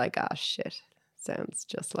then they were like, "Ah, shit, sounds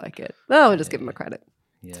just like it." No, we'll just give them a credit.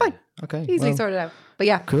 Yeah. It's fine. Okay. Easily sorted out. But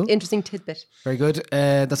yeah, cool. Interesting tidbit. Very good.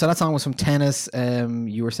 So that song was from Tennis.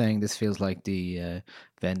 You were saying this feels like the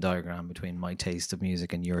Venn diagram between my taste of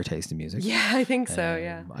music and your taste of music. Yeah, I think so,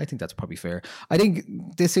 yeah. I think that's probably fair. I think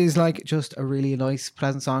this is like just a really nice,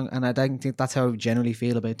 pleasant song, and I don't think that's how I generally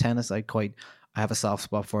feel about Tennis. I have a soft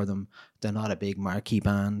spot for them. They're not a big marquee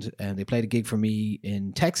band. They played a gig for me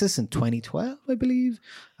in Texas in 2012, I believe,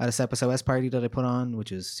 at a Sepa SOS party that I put on,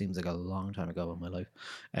 which seems like a long time ago in my life.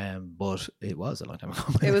 But it was a long time ago.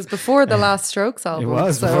 It was before the last Strokes album. It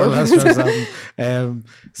was before the last Strokes album.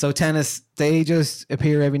 So Tennis, they just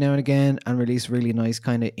appear every now and again and release really nice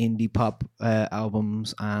kind of indie pop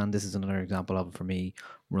albums. And this is another example of it for me.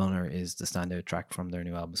 Runner is the standout track from their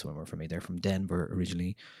new album, Swimmer, for me. They're from Denver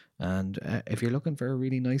originally. And if you're looking for a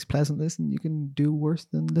really nice, pleasant listen, you can do worse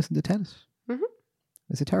than listen to Tennis. Mm-hmm.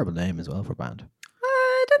 It's a terrible name as well for a band.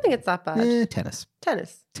 I don't think it's that bad. Tennis.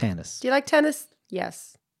 Tennis. Tennis. Do you like tennis?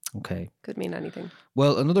 Yes. Okay. Could mean anything.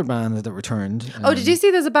 Well, another band that returned. Oh, did you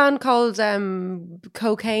see there's a band called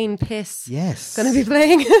Cocaine Piss? Yes. Going to be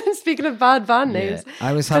playing. Speaking of bad band names. Yeah.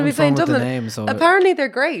 I was gonna having be playing fun with the Dublin. name. So Apparently they're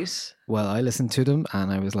great. well, I listened to them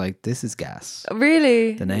and I was like, this is gas.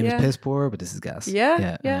 Really? The name Yeah. is Piss Poor, but this is gas.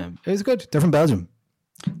 Yeah. It was good. They're from Belgium.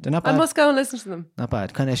 They're not I bad. must go and listen to them. Not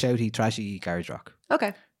bad. Kind of shouty, trashy garage rock.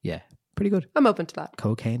 Okay. Yeah. Pretty good. I'm open to that.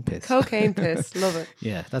 Cocaine Piss. Cocaine Piss. Love it.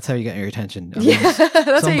 Yeah, that's how you get your attention. I Yeah, mean, that's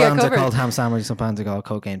how some you get bands are covered. called Ham Sandwich, some bands are called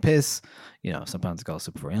Cocaine Piss. You know, some bands are called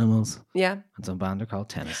Super Furry Animals, Yeah. and some bands are called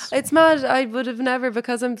Tennis. It's mad. I would have never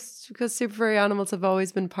because Super Furry Animals have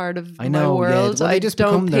always been part of I know. my world. Yeah. Well, they just I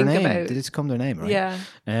don't become their think name. about. They just become their name, right? Yeah.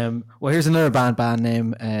 Well, here's another band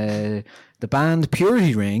name. The band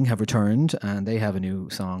Purity Ring have returned, and they have a new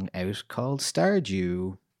song out called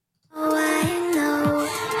Stardew. Oh, I know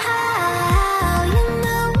how you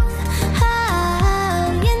know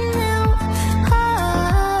how you know.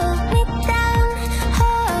 Hold me down,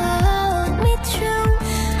 hold me true.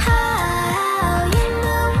 How you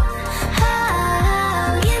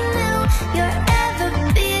know your ever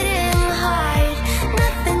beating heart.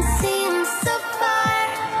 Nothing seems so far.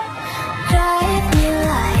 Drive me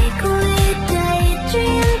like we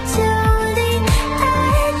daydream to the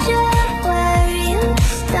edge of where you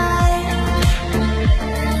start.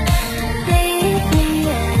 Leave me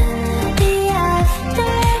in the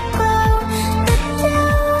afterglow, the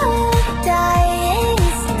dew of dying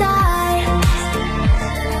stars.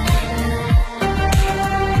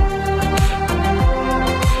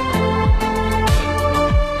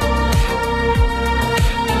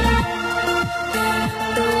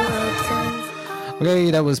 The world turns.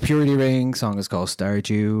 Okay, that was Purity Ring. Song is called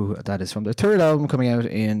Stardew. That is from their third album coming out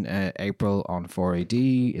in April on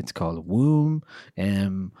 4AD. It's called Womb.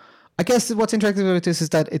 I guess what's interesting about this is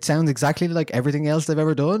that it sounds exactly like everything else they've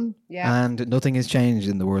ever done. Yeah. And nothing has changed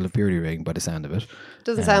in the world of Purity Ring by the sound of it.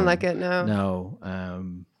 Doesn't sound like it. No.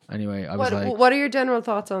 No. Anyway, I was like, What are your general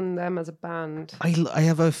thoughts on them as a band? I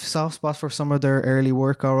have a soft spot for some of their early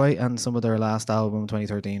work, all right, and some of their last album,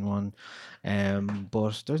 2013 one.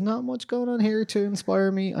 But there's not much going on here to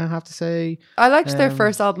inspire me, I have to say. I liked their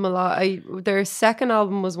first album a lot. Their second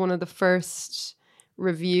album was one of the first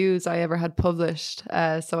reviews I ever had published.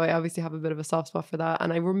 So I obviously have a bit of a soft spot for that.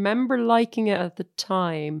 And I remember liking it at the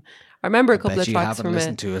time. I remember a couple Bet of you tracks haven't from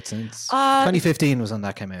listened it. to it since 2015 was when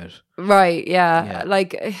that came out. Right, yeah. Yeah.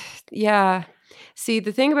 Like, yeah. See,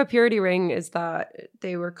 the thing about Purity Ring is that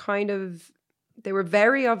they were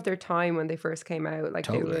very of their time when they first came out. Like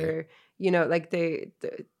Totally. they were, you know, like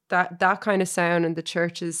that kind of sound and the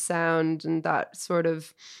Church's sound and that sort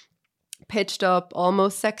of pitched up,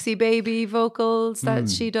 almost sexy baby vocals that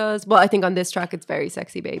she does. Well, I think on this track it's very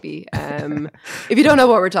sexy baby. If you don't know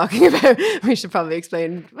what we're talking about, we should probably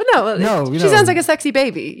explain. But No, she sounds like a sexy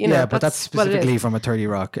baby. You know, yeah, but that's what it is. specifically from a 30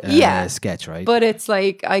 Rock Yeah. sketch, right? But it's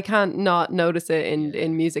like I can't not notice it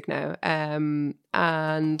in music now.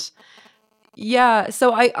 And yeah,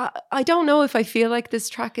 so I don't know if I feel like this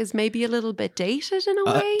track is maybe a little bit dated in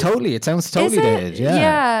a way. Totally, it sounds totally Is it? dated.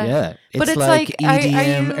 Yeah, Yeah. But It's it's like like, are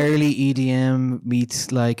EDM, you- early EDM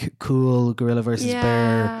meets like cool Gorilla versus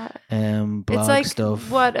Bear, blog It's like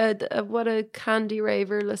stuff. what a Candy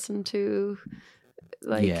Raver listened to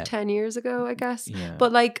like Yeah. 10 years ago, I guess. Yeah.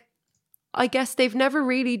 But like I guess they've never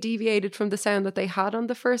really deviated from the sound that they had on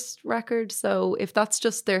the first record. So if that's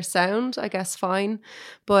just their sound, I guess fine.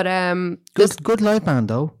 But Good live band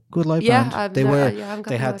though. Good live Yeah, band. I've They no- were. yeah, I haven't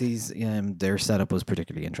got They the had live. these. Their setup was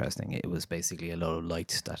particularly interesting. It was basically a lot of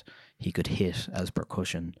lights that he could hit as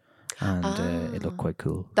percussion, and it looked quite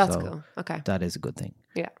cool. that's So cool. Okay. That is a good thing.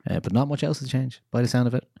 Yeah. But not much else has changed by the sound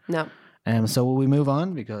of it. No. So will we move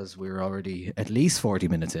on because we're already at least 40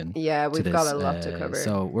 minutes in? Yeah, to we've got this, a lot to cover.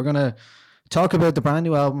 So we're gonna talk about the brand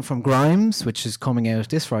new album from Grimes, which is coming out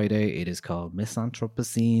this Friday. It is called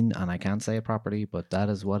Misanthropocene, and I can't say it properly, but that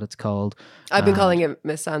is what it's called. I've been And- calling it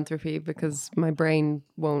misanthropy because my brain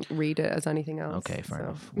won't read it as anything else. Okay, fair so.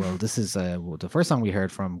 enough. Well, this is the first song we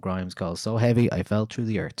heard from Grimes called So Heavy I Fell Through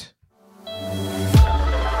the Earth.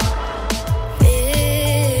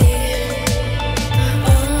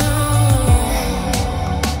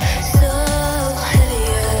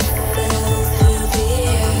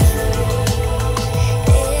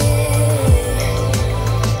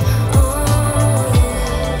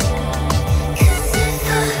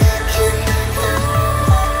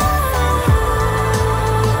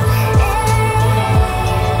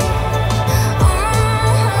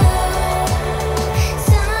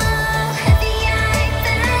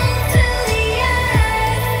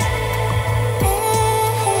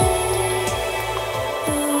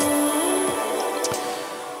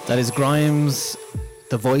 That is Grimes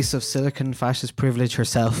the voice of silicon fascist privilege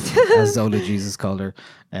herself, as Zola Jesus called her.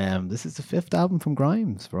 This is the 5th album from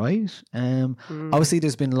Grimes, right? Obviously,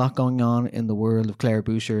 there's been a lot going on in the world of Claire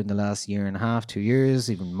Boucher in the last year and a half, 2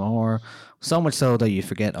 years, even more. So much so that you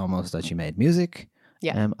forget almost that she made music.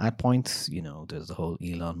 Yeah. At points, there's the whole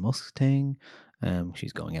Elon Musk thing.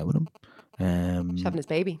 She's going out with him. She's having his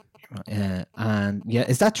baby. And yeah,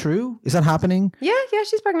 is that true? Is that happening? Yeah,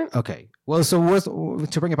 she's pregnant. Okay. Well, so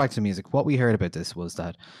to bring it back to the music, what we heard about this was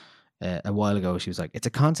that a while ago she was like, it's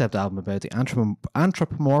a concept album about the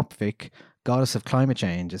anthropomorphic goddess of climate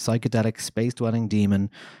change, a psychedelic space-dwelling demon,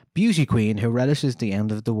 beauty queen who relishes the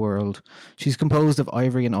end of the world. She's composed of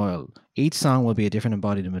ivory and oil. Each song will be a different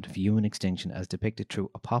embodiment of human extinction as depicted through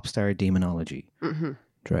a pop star demonology. Mm-hmm.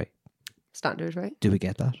 Right. Standard, right? Do we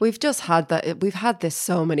get that? We've just had that. We've had this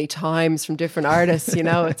so many times from different artists.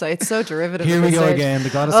 It's so derivative. Here of we this go art. again. The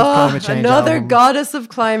goddess of climate change. Another album. goddess of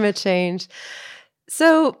climate change.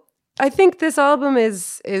 So I think this album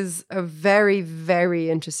is a very, very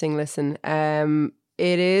interesting listen.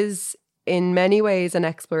 It is in many ways an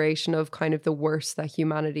exploration of kind of the worst that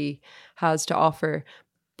humanity has to offer,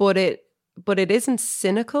 but it isn't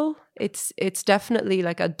cynical. It's definitely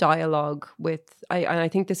like a dialogue with. And I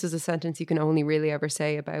think this is a sentence you can only really ever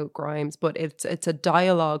say about Grimes, but it's a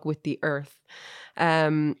dialogue with the earth.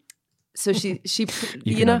 So she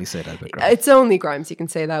you can only say that about Grimes. It's only Grimes you can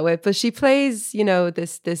say that with, but she plays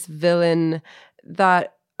this villain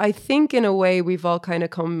that I think in a way we've all kind of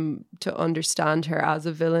come to understand her as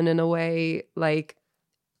a villain in a way. Like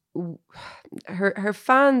her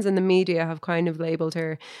fans and the media have kind of labeled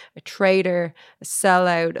her a traitor, a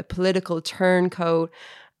sellout, a political turncoat,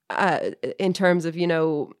 in terms of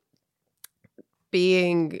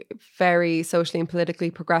being very socially and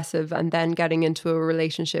politically progressive and then getting into a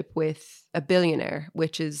relationship with a billionaire,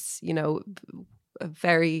 which is a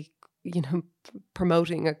very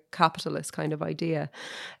promoting a capitalist kind of idea.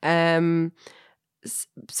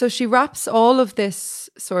 So she wraps all of this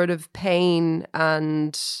sort of pain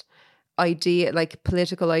and idea, like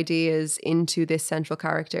political ideas, into this central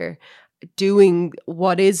character doing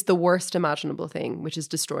what is the worst imaginable thing, which is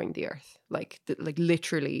destroying the earth. Like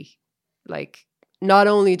literally, like not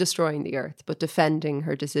only destroying the earth, but defending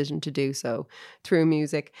her decision to do so through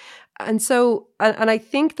music. And so, and I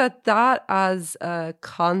think that as a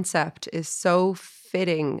concept is so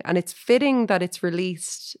fitting, and it's fitting that it's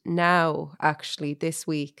released now, actually, this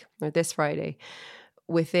week or this Friday,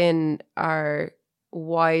 within our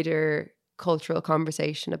wider cultural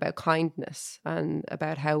conversation about kindness and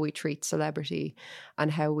about how we treat celebrity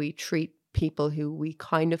and how we treat people who we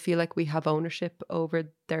kind of feel like we have ownership over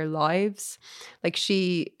their lives. Like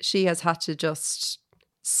she has had to just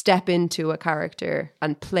step into a character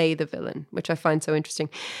and play the villain, which I find so interesting.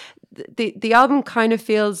 The album kind of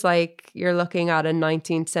feels like you're looking at a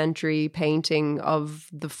 19th century painting of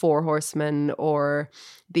the Four Horsemen or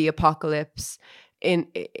the apocalypse,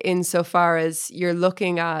 insofar as you're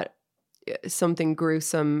looking at something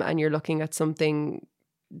gruesome and you're looking at something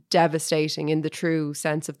devastating in the true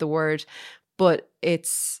sense of the word, but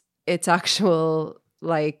it's actual,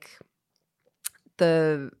 like,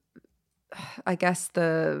 the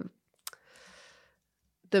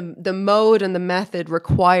mode and the method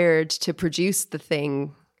required to produce the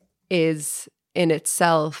thing is in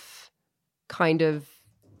itself kind of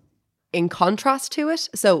in contrast to it.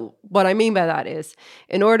 So what I mean by that is,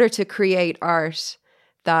 in order to create art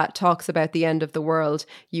that talks about the end of the world,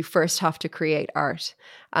 you first have to create art.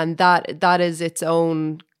 And that is its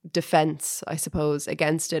own defense, I suppose,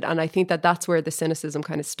 against it. And I think that that's where the cynicism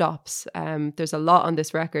kind of stops. There's a lot on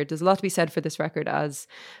this record. There's a lot to be said for this record as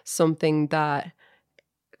something that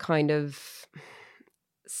kind of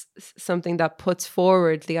something that puts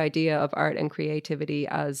forward the idea of art and creativity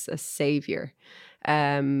as a savior.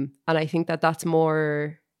 And I think that that's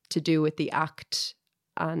more to do with the act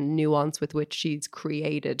and nuance with which she's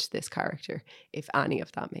created this character, if any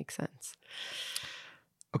of that makes sense.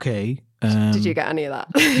 Okay. Did you get any of that?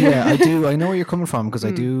 Yeah, I do. I know where you're coming from, because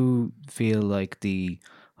I do feel like the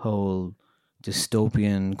whole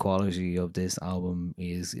dystopian quality of this album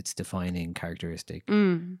is its defining characteristic.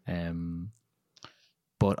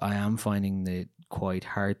 But I am finding it quite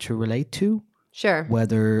hard to relate to. Sure.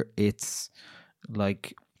 Whether it's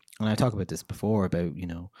like, and I talked about this before about,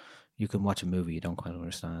 you can watch a movie you don't quite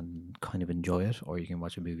understand, kind of enjoy it, or you can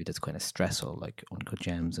watch a movie that's kind of stressful, like Uncut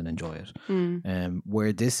Gems, and enjoy it.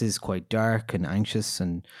 Where this is quite dark and anxious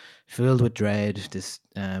and filled with dread.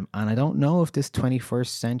 And I don't know if this 21st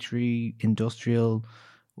century industrial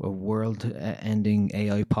world-ending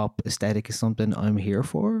AI pop aesthetic is something I'm here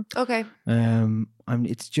for. Okay.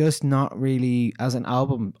 It's just not really, as an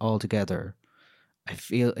album altogether,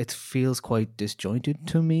 it feels quite disjointed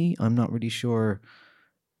to me. I'm not really sure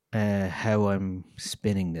how I'm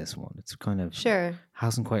spinning this one. It's kind of Sure.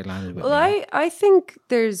 hasn't quite landed with Well, me. I think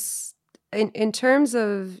there's in terms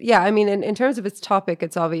of in terms of its topic,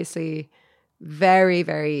 it's obviously very,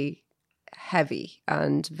 very heavy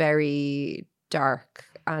and very dark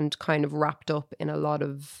and kind of wrapped up in a lot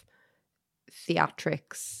of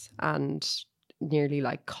theatrics and nearly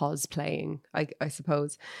like cosplaying, I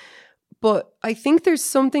suppose. But I think there's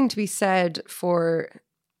something to be said for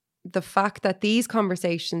the fact that these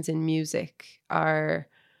conversations in music are,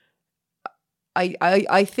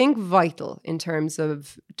 I think, vital in terms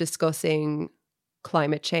of discussing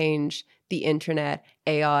climate change, the internet,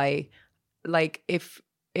 AI. Like if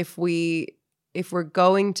we're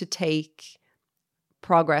going to take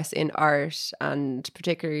progress in art and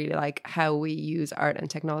particularly like how we use art and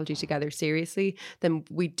technology together seriously, then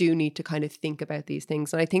we do need to kind of think about these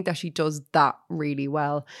things. And I think that she does that really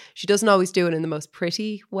well. She doesn't always do it in the most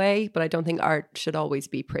pretty way, but I don't think art should always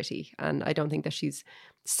be pretty. And I don't think that she's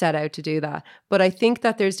set out to do that. But I think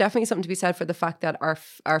that there's definitely something to be said for the fact that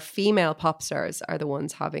our female pop stars are the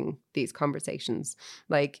ones having these conversations.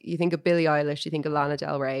 Like you think of Billie Eilish, you think of Lana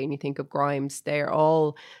Del Rey, and you think of Grimes. They're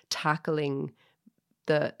all tackling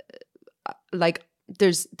the like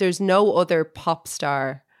there's no other pop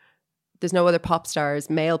star, there's no other pop stars,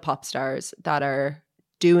 male pop stars, that are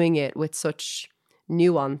doing it with such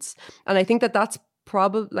nuance. And I think that that's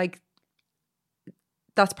probably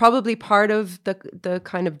part of the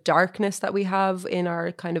kind of darkness that we have in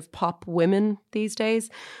our kind of pop women these days.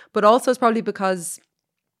 But also it's probably because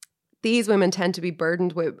these women tend to be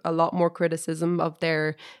burdened with a lot more criticism of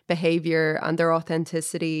their behavior and their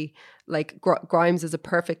authenticity. Like Grimes is a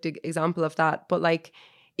perfect example of that. But like,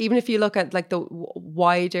 even if you look at like the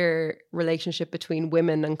wider relationship between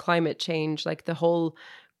women and climate change, like the whole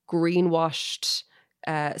greenwashed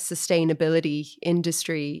sustainability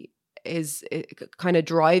industry it kind of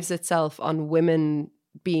drives itself on women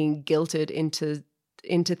being guilted into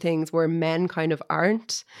things where men kind of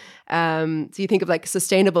aren't. So you think of like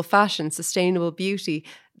sustainable fashion, sustainable beauty.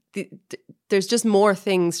 There's just more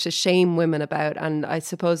things to shame women about, and I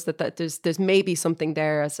suppose that there's maybe something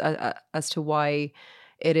there as to why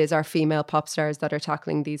it is our female pop stars that are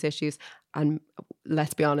tackling these issues. And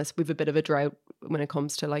let's be honest, we've a bit of a drought when it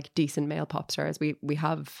comes to like decent male pop stars. We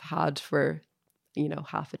have had for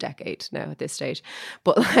half a decade now at this stage,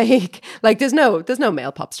 but like there's no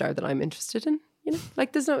male pop star that I'm interested in.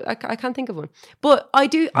 Like there's no, I can't think of one. But I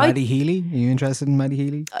do. Maddie Healy? Are you interested in Maddie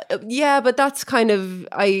Healy? Yeah, but that's kind of,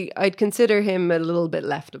 I'd consider him a little bit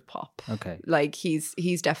left of pop. Okay. Like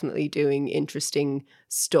he's definitely doing interesting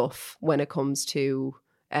stuff when it comes to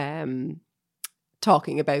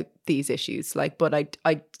talking about these issues. Like, but I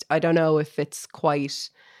don't know if it's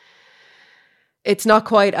not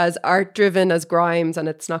quite as art driven as Grimes, and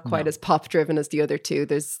it's not quite as pop driven as the other two.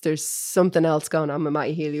 There's something else going on with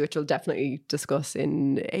Matty Healy, which we'll definitely discuss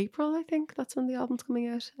in April. I think that's when the album's coming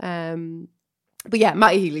out. But yeah,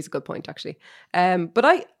 Matty Healy's a good point actually.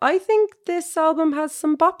 But I think this album has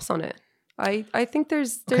some bops on it. I think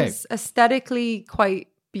there's aesthetically quite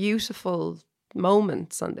beautiful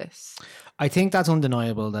moments on this. I think that's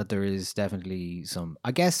undeniable that there is definitely some,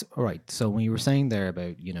 I guess. All right, so when you were saying there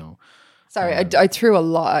about Sorry, I threw a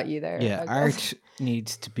lot at you there. Yeah, art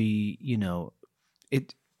needs to be,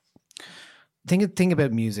 it. Think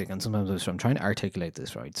about music, and sometimes I'm trying to articulate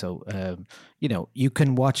this right. So, you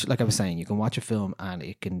can watch, like I was saying, you can watch a film and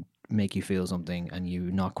it can make you feel something, and you're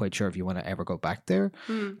not quite sure if you want to ever go back there.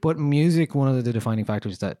 But music, one of the defining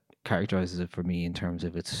factors that characterizes it for me in terms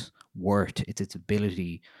of its worth, it's its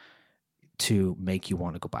ability to make you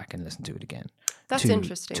want to go back and listen to it again. That's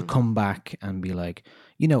interesting. To come back and be like,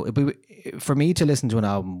 for me to listen to an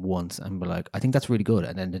album once and be like, I think that's really good,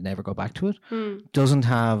 and then to never go back to it, doesn't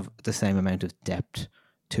have the same amount of depth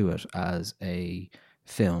to it as a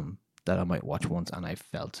film that I might watch once and I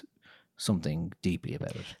felt something deeply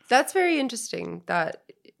about it. That's very interesting.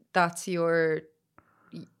 That's your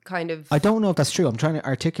kind of. I don't know if that's true. I'm trying to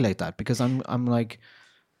articulate that because I'm like,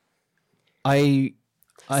 I.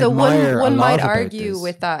 So one might argue this.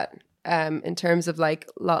 with that in terms of like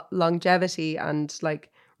longevity and like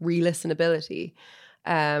re-listenability,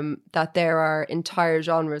 that there are entire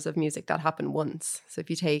genres of music that happen once. So if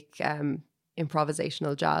you take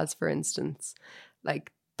improvisational jazz, for instance,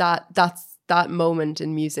 like that moment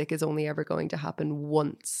in music is only ever going to happen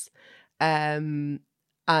once, and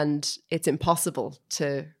it's impossible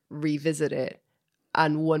to revisit it.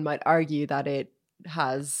 And one might argue that it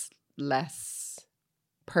has less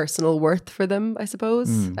personal worth for them, I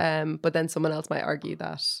suppose. But then someone else might argue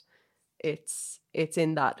that it's it's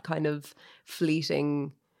in that kind of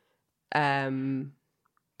fleeting,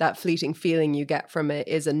 that fleeting feeling you get from it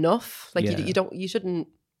is enough. Like you shouldn't,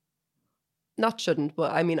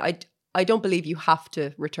 but I mean, I don't believe you have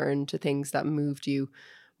to return to things that moved you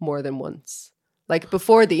more than once. Like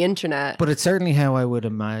before the internet. But it's certainly how I would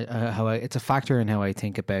imagine, it's a factor in how I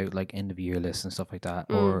think about like end of year lists and stuff like that,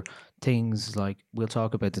 or things like, we'll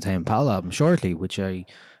talk about the Town Pal album shortly, which I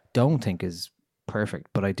don't think is perfect,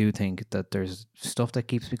 but I do think that there's stuff that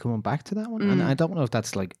keeps me coming back to that one. And I don't know if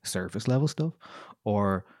that's like surface level stuff,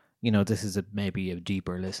 or this is maybe a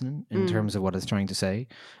deeper listening in terms of what it's trying to say.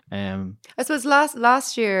 I suppose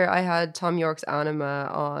last year I had Tom York's Anima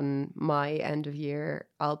on my end of year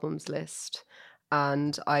albums list,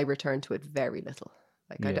 and I returned to it very little.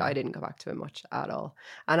 Like I didn't go back to it much at all.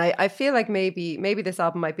 And I feel like maybe this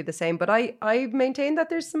album might be the same, but I maintain that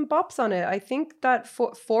there's some bops on it. I think that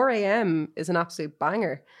 4 a.m. is an absolute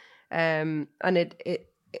banger. And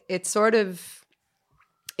it sort of,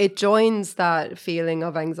 it joins that feeling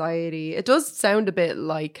of anxiety. It does sound a bit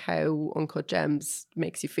like how Uncut Gems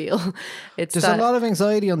makes you feel. There's a lot of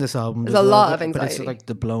anxiety on this album. There's a lot of anxiety. But it's like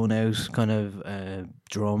the blown out kind of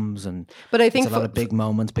drums, and but I think it's a lot of big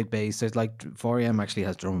moments, big bass. There's like 4am actually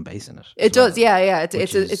has drum and bass in it. It does, yeah.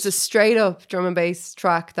 It's a straight up drum and bass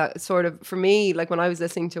track that sort of, for me, like when I was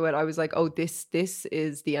listening to it, I was like, oh, this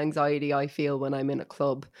is the anxiety I feel when I'm in a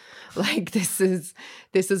club. Like this is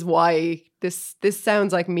why this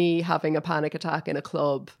sounds like me having a panic attack in a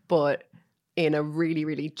club, but in a really,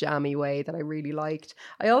 really jammy way that I really liked.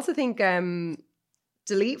 I also think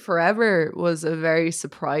Delete Forever was a very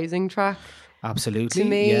surprising track. Absolutely. To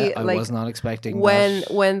me, I was not expecting when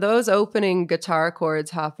that. When those opening guitar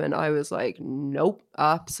chords happen, I was like, nope,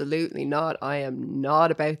 absolutely not. I am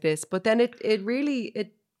not about this. But then it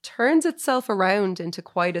really turns itself around into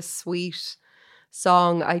quite a sweet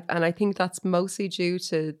song. And I think that's mostly due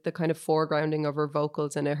to the kind of foregrounding of her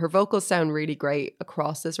vocals in it. Her vocals sound really great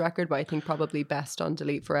across this record, but I think probably best on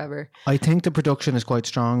Delete Forever. I think the production is quite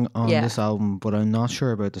strong on this album, but I'm not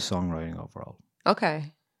sure about the songwriting overall.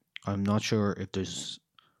 Okay. I'm not sure if there's,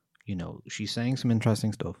 she's saying some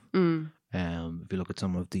interesting stuff. If you look at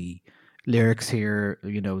some of the lyrics here,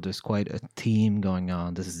 there's quite a theme going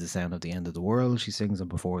on. This is the sound of the end of the world. She sings them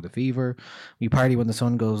before the fever. We party when the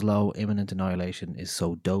sun goes low. Imminent annihilation is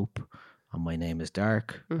so dope. And my name is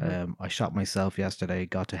Dark. I shot myself yesterday.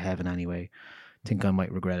 Got to heaven anyway. Think I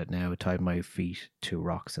might regret it now. Tied my feet to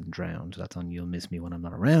rocks and drowned. That's on You'll Miss Me When I'm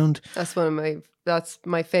Not Around. That's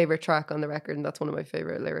my favorite track on the record, and that's one of my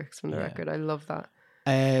favorite lyrics from the record. I love that.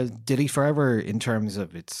 Delete Forever, in terms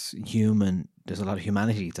of its human, there's a lot of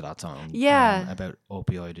humanity to that song. About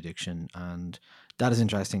opioid addiction, and that is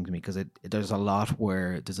interesting to me because there's a lot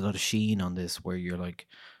of sheen on this where you're like,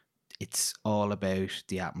 it's all about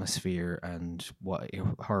the atmosphere and what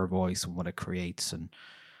her voice and what it creates,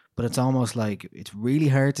 but it's almost like it's really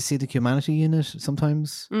hard to see the humanity in it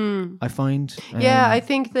sometimes, I find. I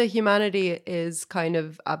think the humanity is kind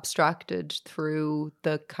of abstracted through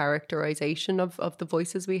the characterization of the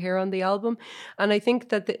voices we hear on the album. And I think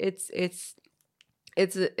that it's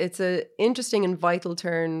an interesting and vital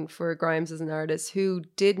turn for Grimes as an artist who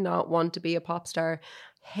did not want to be a pop star.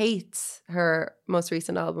 Hates her most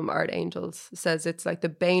recent album, Art Angels, says it's like the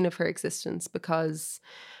bane of her existence because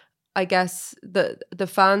I guess the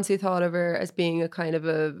fans who thought of her as being a kind of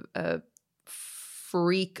a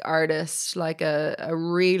freak artist, like a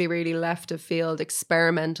really, really left of field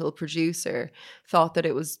experimental producer, thought that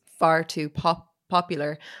it was far too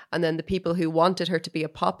popular. And then the people who wanted her to be a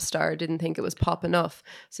pop star didn't think it was pop enough.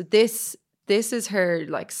 So this is her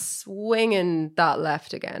like swinging that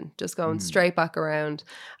left again, just going straight back around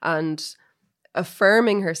and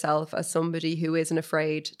affirming herself as somebody who isn't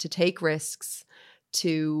afraid to take risks,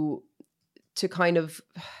 to kind of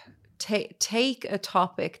take a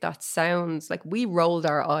topic that sounds like, we rolled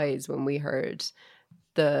our eyes when we heard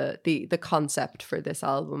the concept for this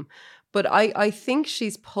album, but I think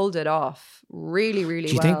she's pulled it off really, really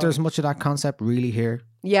well. Do you think there's much of that concept really here?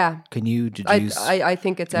 Yeah. Can you deduce I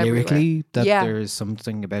think it's lyrically everywhere. that there's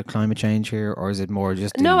something about climate change here, or is it more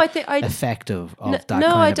just effect of that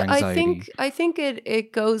kind of anxiety? I think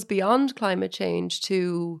it goes beyond climate change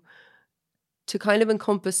to kind of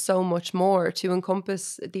encompass so much more, to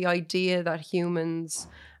encompass the idea that humans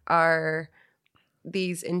are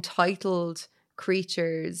these entitled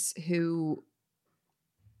creatures who,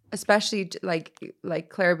 especially like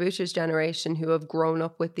Claire Bush's generation, who have grown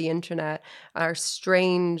up with the internet, our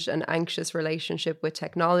strange and anxious relationship with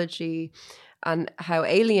technology, and how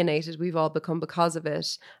alienated we've all become because of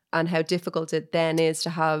it, and how difficult it then is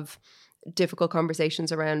to have difficult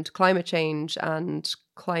conversations around climate change and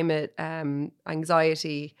climate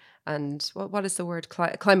anxiety and what is the word,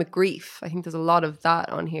 climate grief. I think there's a lot of that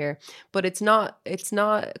on here, but it's not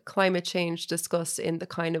climate change discussed in the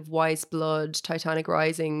kind of Wise Blood, Titanic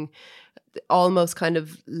rising, almost kind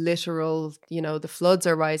of literal, you know, the floods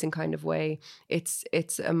are rising kind of way. It's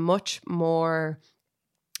a much more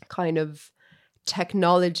kind of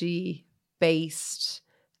technology based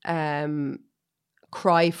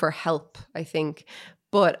cry for help, I think.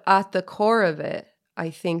 But at the core of it,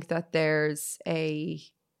 I think that there's a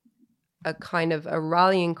kind of a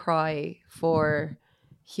rallying cry for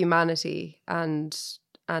humanity and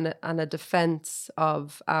a defense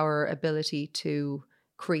of our ability to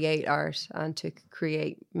create art and to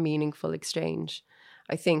create meaningful exchange,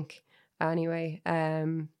 I think, anyway.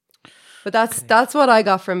 But that's what I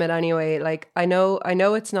got from it anyway. Like, I know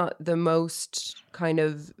it's not the most kind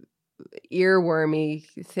of earwormy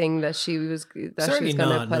thing that she was going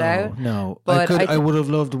to put out. No, but I would have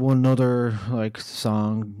loved one other like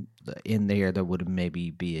song in there that would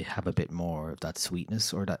maybe have a bit more of that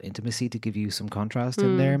sweetness or that intimacy to give you some contrast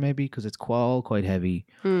in there, maybe, because it's quite heavy.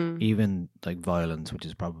 Even like Violence, which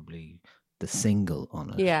is probably the single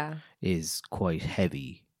on it, is quite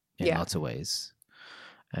heavy in lots of ways.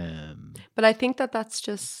 But I think that's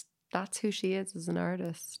who she is as an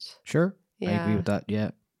artist. Sure, I agree with that.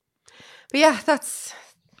 Yeah. But yeah, that's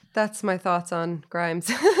my thoughts on Grimes.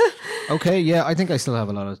 Okay, yeah, I think I still have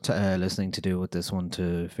a lot of listening to do with this one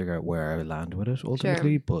to figure out where I land with it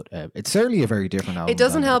ultimately. Sure. But it's certainly a very different album. It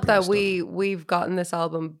doesn't help that we've gotten this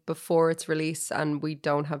album before its release and we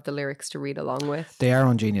don't have the lyrics to read along with. They are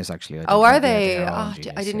on Genius, actually. Are they?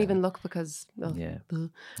 Genius, I didn't even look because. But yeah,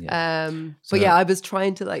 I was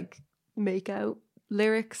trying to like make out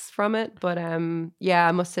lyrics from it, but I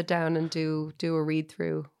must sit down and do a read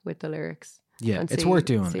through with the lyrics. Yeah, it's worth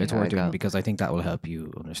doing. It's worth doing because I think that will help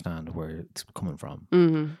you understand where it's coming from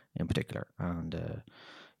in particular. And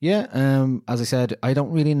as I said, I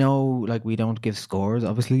don't really know, like, we don't give scores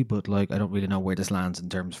obviously, but like I don't really know where this lands in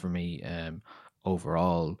terms for me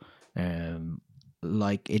overall.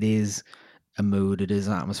 Like, it is a mood, it is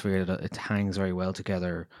an atmosphere that it hangs very well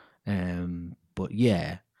together. But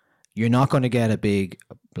yeah, you're not going to get a big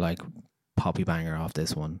like poppy banger off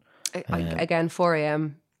this one. Again, 4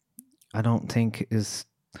 a.m. I don't think is.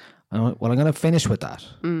 I'm going to finish with that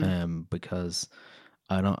because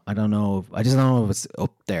I don't know. I just don't know if it's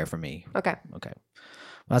up there for me. Okay.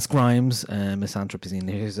 That's Grimes, Miss Anthropocene.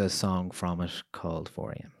 Here's a song from it called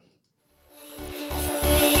 4 a.m.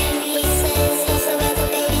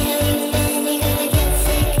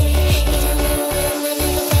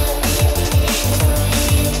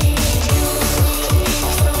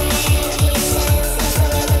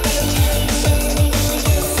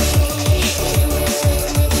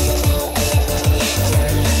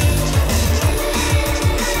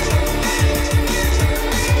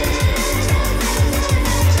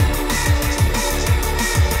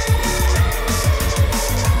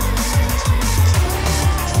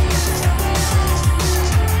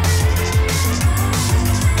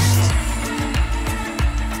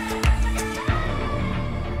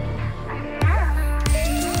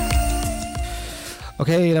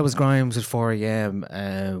 Okay, that was Grimes at 4 a.m.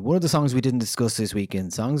 One of the songs we didn't discuss this week in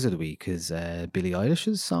Songs of the Week is Billie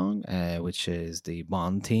Eilish's song, which is the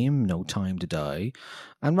Bond theme, No Time to Die.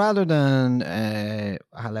 And rather than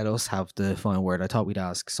let us have the final word, I thought we'd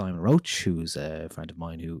ask Simon Roach, who's a friend of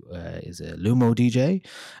mine who is a Lumo DJ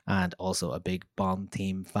and also a big Bond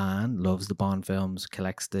theme fan, loves the Bond films,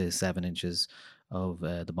 collects the 7 inches of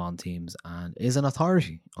the Bond themes and is an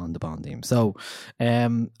authority on the Bond theme. So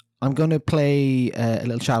I'm going to play a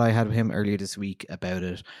little chat I had with him earlier this week about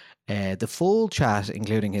it. The full chat,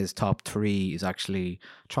 including his top 3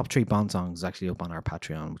 Bond songs, is actually up on our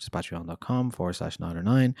Patreon, which is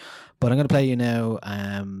patreon.com/909. But I'm going to play you now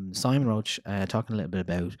Simon Roach talking a little bit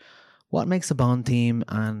about what makes a Bond theme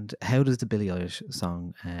and how does the Billie Eilish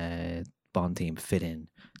song Bond theme fit in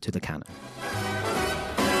to the canon.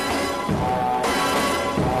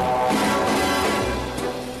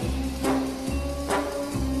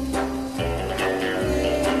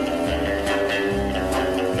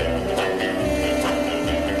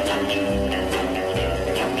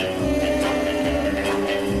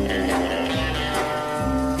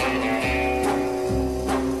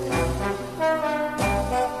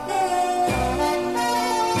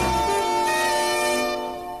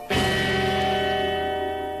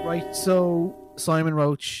 So Simon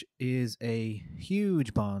Roach is a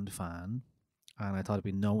huge Bond fan, and I thought it'd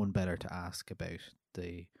be no one better to ask about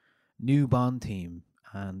the new Bond theme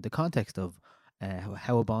and the context of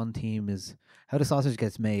how a Bond team is, how the sausage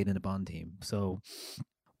gets made in a Bond team. So,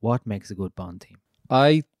 what makes a good Bond team?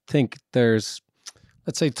 I think there's,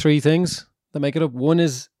 let's say, three things that make it up. One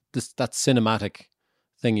is that cinematic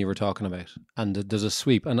thing you were talking about, and there's a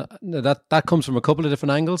sweep, and that comes from a couple of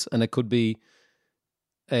different angles, and it could be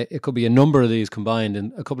a number of these combined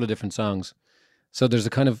in a couple of different songs. So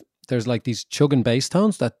there's like these chugging bass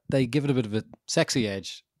tones that they give it a bit of a sexy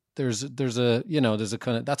edge. There's a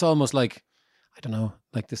kind of, that's almost like, I don't know,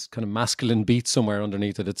 like this kind of masculine beat somewhere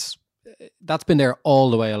underneath it. That's been there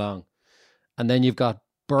all the way along. And then you've got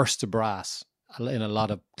bursts of brass in a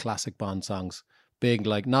lot of classic Bond songs. Big,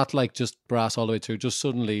 like, not like just brass all the way through, just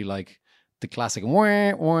suddenly like the classic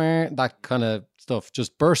wah, wah, that kind of stuff,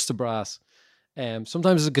 just bursts of brass. Sometimes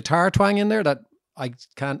there's a guitar twang in there that I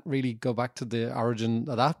can't really go back to the origin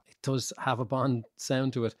of that. It does have a Bond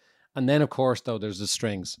sound to it. And then, of course, though, there's the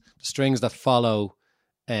strings that follow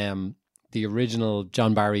the original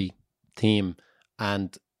John Barry theme.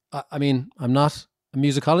 And I mean, I'm not a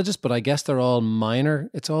musicologist, but I guess they're all minor.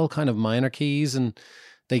 It's all kind of minor keys, and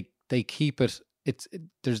they keep it.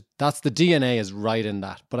 That's the DNA is right in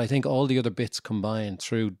that. But I think all the other bits combined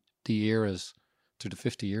through the eras, through the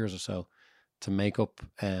 50 years or so, to make up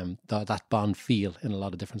that Bond feel in a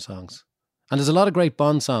lot of different songs. And there's a lot of great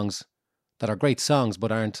Bond songs that are great songs,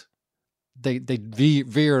 but aren't. They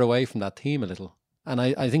veer away from that theme a little. And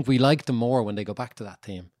I think we like them more when they go back to that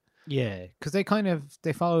theme. Yeah, because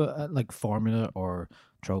they follow like formula or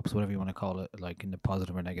tropes, whatever you want to call it, like in the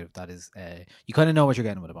positive or negative. That is, you kind of know what you're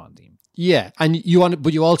getting with a Bond theme. Yeah, and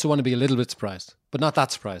but you also want to be a little bit surprised, but not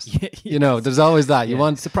that surprised. Yeah, you know, there's always that. You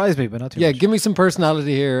want surprise me, but not too much. Yeah, give me some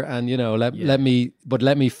personality here, and let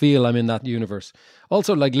me feel I'm in that universe.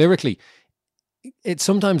 Also, like lyrically, it's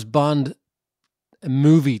sometimes Bond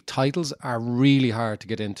movie titles are really hard to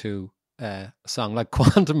get into. A song like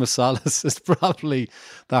Quantum of Solace is probably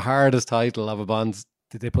the hardest title of a Bond's.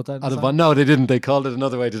 Did they put that in the Bond? No, they didn't. They called it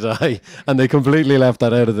Another Way to Die, and they completely left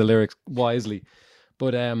that out of the lyrics wisely.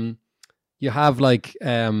 But you have like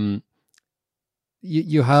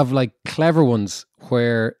you have like clever ones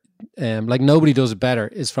where like Nobody Does It Better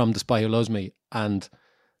is from The Spy Who Loves Me, and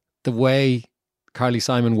the way Carly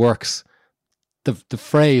Simon works the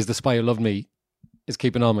phrase "The Spy Who Loved Me" is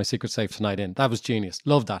keeping all my secrets safe tonight in. That was genius.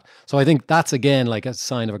 Love that. So I think that's again like a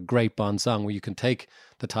sign of a great Bond song where you can take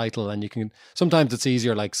the title and you can, sometimes it's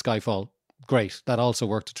easier, like Skyfall. Great. That also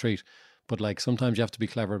worked a treat. But like sometimes you have to be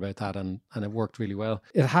clever about that, and it worked really well.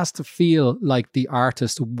 It has to feel like the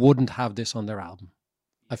artist wouldn't have this on their album.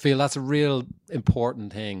 I feel that's a real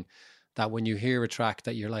important thing, that when you hear a track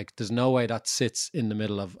that you're like, there's no way that sits in the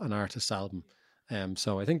middle of an artist's album.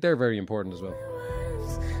 So I think they're very important as well.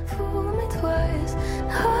 Fool me twice,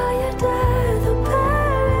 higher death or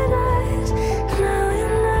paradise. Now you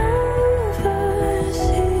never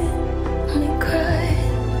see me cry.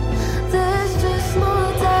 There's just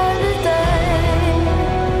no time today.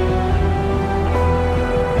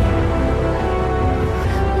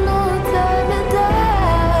 No time today.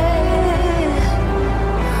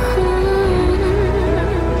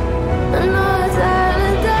 No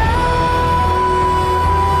time today.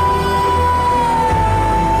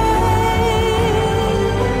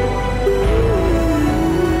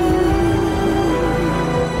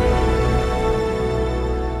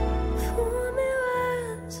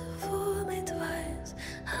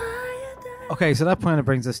 Okay, so that kind of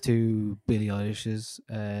brings us to Billie Eilish's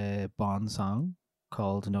Bond song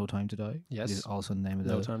called "No Time to Die." Yes, it is also the name of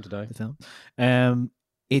No Time to Die. the film.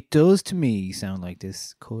 It does to me sound like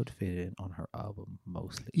this could fit in on her album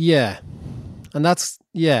mostly. Yeah, and that's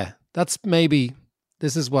maybe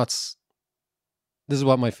this is what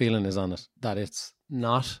my feeling is on it, that it's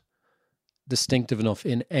not distinctive enough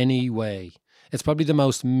in any way. It's probably the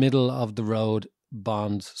most middle of the road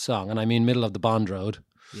Bond song, and I mean middle of the Bond road.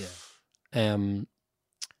 Yeah.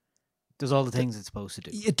 Does all the things it's supposed to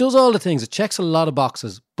do. It does all the things. It checks a lot of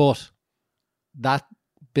boxes, but that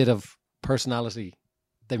bit of personality,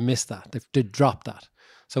 they've missed that. They've dropped that.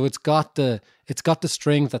 So it's got the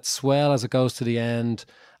strings that swell as it goes to the end,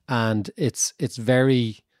 and it's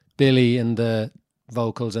very Billy in the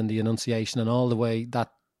vocals and the enunciation and all the way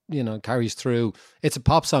that carries through. It's a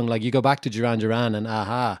pop song. Like you go back to Duran Duran and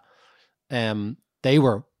Aha, they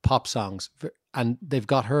were pop songs, and they've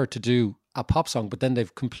got her to do a pop song, but then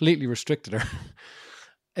they've completely restricted her.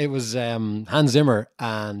 It was Hans Zimmer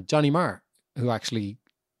and Johnny Marr who actually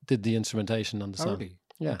did the instrumentation on the song. Really?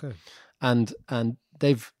 Yeah. Okay. And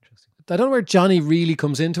they've, I don't know where Johnny really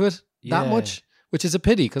comes into it that much, which is a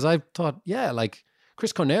pity, because I thought, like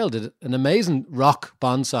Chris Cornell did an amazing rock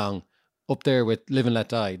Bond song up there with Live and Let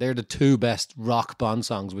Die. They're the two best rock Bond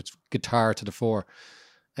songs with guitar to the fore.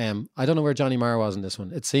 I don't know where Johnny Marr was in this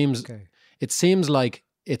one. It seems like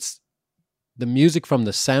it's the music from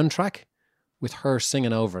the soundtrack with her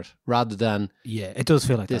singing over it rather than it does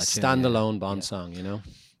feel like this that, standalone Bond song, you know?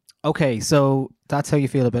 Okay, so that's how you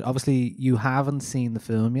feel about. Obviously, you haven't seen the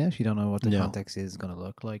film yet. You don't know what the No. context is going to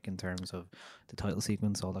look like in terms of the title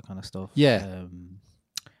sequence, all that kind of stuff. Yeah.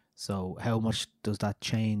 So how much does that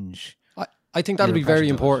change? I think that'll your be very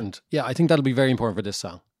impressions of it? important. Yeah, I think that'll be very important for this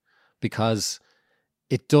song because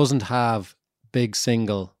it doesn't have big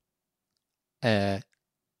single on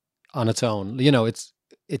its own. You know, it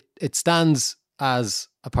stands as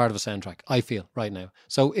a part of a soundtrack, I feel, right now.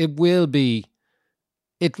 So it'll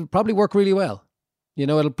probably work really well. You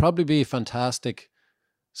know, it'll probably be a fantastic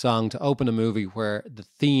song to open a movie where the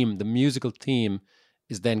musical theme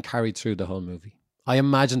is then carried through the whole movie. I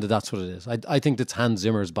imagine that's what it is. I think it's Hans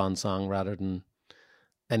Zimmer's Bond song rather than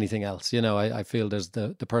anything else. You know, I feel there's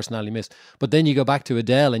the personality miss. But then you go back to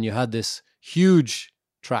Adele and you had this huge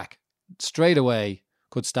track straight away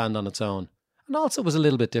could stand on its own. And also was a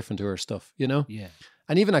little bit different to her stuff, you know? Yeah.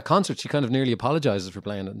 And even at concert, she kind of nearly apologizes for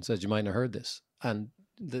playing it and says, you might not have heard this. And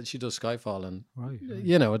she does Skyfall. And,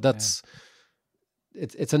 you know, it's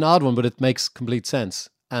an odd one, but it makes complete sense.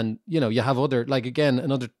 And, you know, you have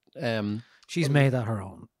another... She's made that her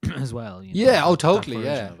own as well. You know, Yeah, that totally,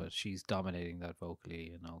 version yeah. of it. She's dominating that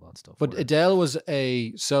vocally and all that stuff. But where- Adele was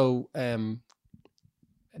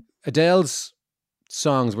Adele's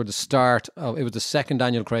songs were the start of, it was the second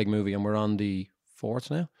Daniel Craig movie and we're on the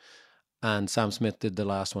fourth now. And Sam Smith did the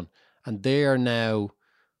last one. And they are now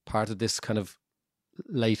part of this kind of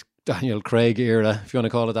late Daniel Craig era, if you want to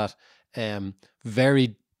call it that.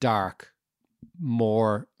 Very dark,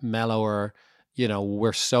 more mellower. You know,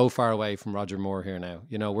 we're so far away from Roger Moore here now.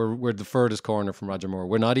 You know, we're the furthest corner from Roger Moore.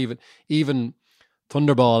 We're not even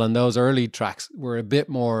Thunderball and those early tracks were a bit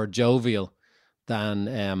more jovial than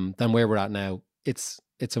where we're at now. It's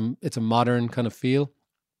a modern kind of feel,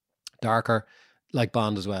 darker, like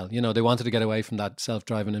Bond as well. You know, they wanted to get away from that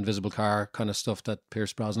self-driving invisible car kind of stuff that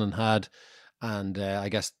Pierce Brosnan had, and I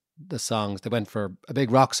guess the songs, they went for a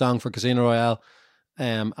big rock song for Casino Royale.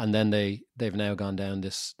 And then they've now gone down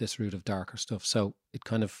this route of darker stuff. So it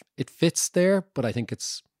fits there, but I think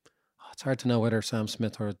it's hard to know whether Sam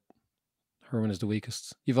Smith or Herman is the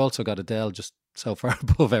weakest. You've also got Adele just so far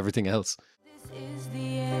above everything else. This is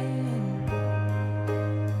the end.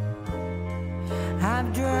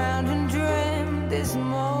 I've drowned and dreamt this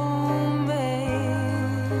moment.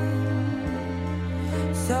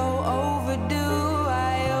 So overdue,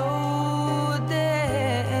 I owe them.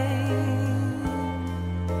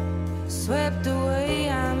 Swept away,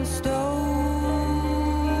 I'm stolen.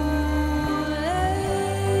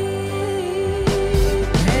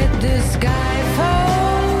 Let the sky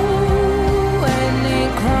fall when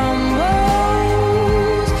it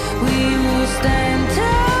crumbles. We will stand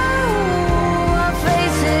tall,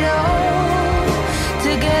 face it all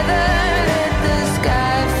together. Let the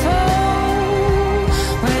sky fall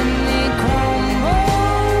when it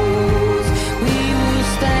crumbles. We will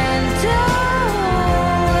stand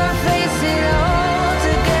tall, face it all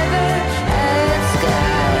together. Let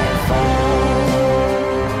sky fall.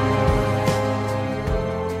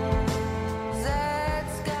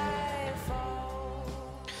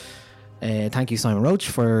 Thank you, Simon Roach,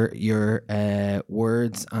 for your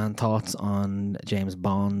words and thoughts on James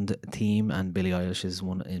Bond theme and Billie Eilish's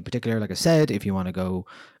one in particular. Like I said, if you want to go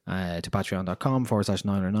to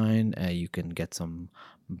patreon.com/909, you can get some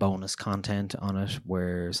bonus content on it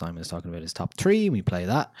where Simon is talking about his top 3. We play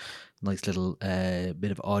that. Nice little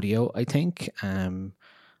bit of audio, I think. And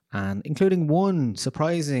including one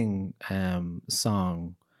surprising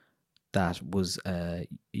song that was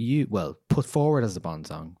put forward as a Bond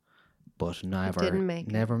song, but didn't make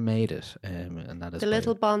it. never made it. And that is The by-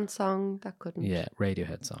 little Bond song that couldn't. yeah,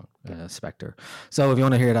 Radiohead song, Spectre. So if you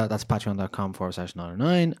want to hear that, that's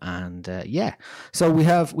patreon.com/909. And so we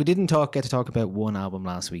didn't get to talk about one album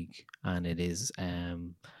last week, and it is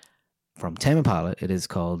from Tame Impala. It is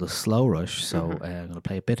called The Slow Rush. So I'm going to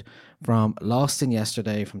play a bit from Lost in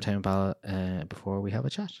Yesterday from Tame Impala before we have a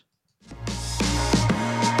chat.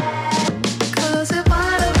 'Cause it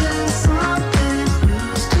might have been something you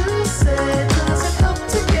used to say. 'Cause it helped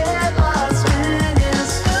to get lost in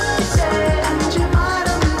yesterday. And you might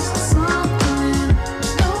have missed something you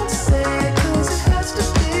don't say. 'Cause it has to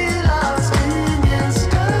be lost in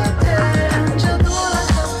yesterday. And you know I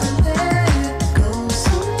have to let it go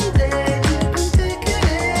someday. You've been picking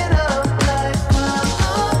it up like my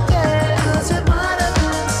okay. 'Cause it might have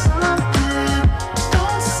been something you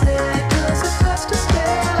don't say. 'Cause it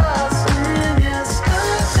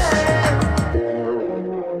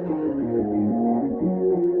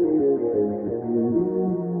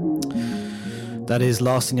That is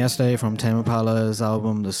Lost in Yesterday from Tame Impala's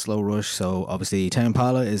album The Slow Rush. So obviously Tame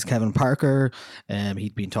Impala is Kevin Parker.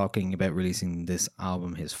 He'd been talking about releasing this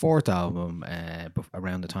album, his fourth album,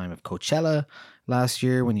 around the time of Coachella last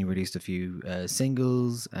year when he released a few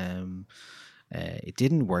singles. It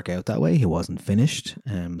didn't work out that way. He wasn't finished.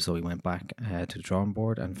 So he went back to the drawing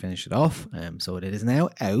board and finished it off. So it is now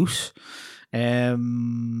out.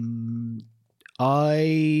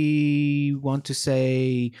 I want to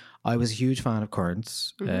say I was a huge fan of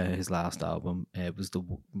Currents, his last album. It was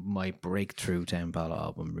my breakthrough Tame Impala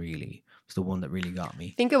album, really. It was the one that really got me.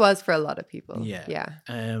 I think it was for a lot of people. Yeah.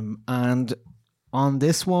 And on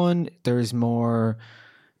this one, there's more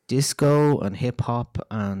disco and hip hop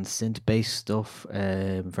and synth based stuff,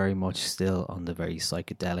 very much still on the very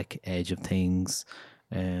psychedelic edge of things.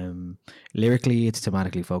 Lyrically, it's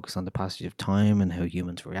thematically focused on the passage of time and how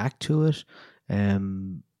humans react to it.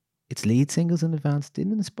 Its lead singles in advance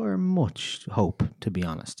didn't inspire much hope, to be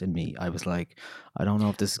honest. In me, I was like, I don't know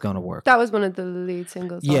if this is going to work. That was one of the lead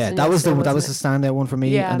singles. Yeah, that was the standout one for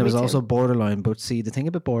me. Yeah, and there was me too. also Borderline. But see, the thing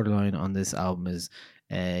about Borderline on this album is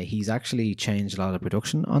he's actually changed a lot of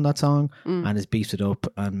production on that song and has beefed it up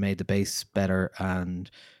and made the bass better and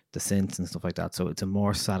the synths and stuff like that. So it's a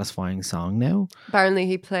more satisfying song now. Apparently,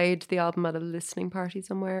 he played the album at a listening party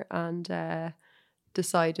somewhere and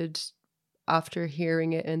decided after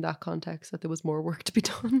hearing it in that context that there was more work to be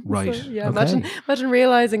done. Right. So, yeah. Okay. Imagine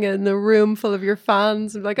realizing it in the room full of your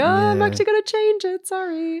fans and like, I'm Yeah. actually going to change it.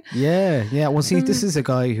 Sorry. Yeah. Well, see, this is a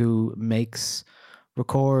guy who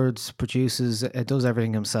records, produces, does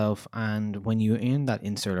everything himself. And when you're in that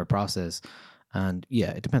insular process, and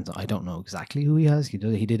yeah, it depends. I don't know exactly who he has. He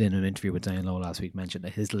did in an interview with Diane Lowe last week mention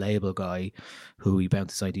that his label guy, who he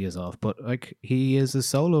bounced his ideas off, but like he is a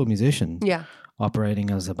solo musician, operating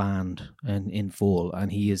as a band and in full,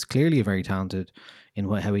 and he is clearly very talented in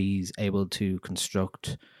how he's able to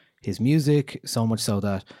construct his music. So much so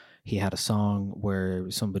that he had a song where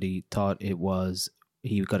somebody thought he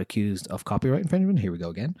got accused of copyright infringement. Here we go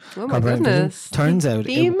again. Oh my Copyright infringement. goodness. Turns out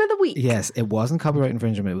Theme of the week. Yes, it wasn't copyright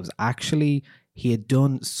infringement. It was actually he had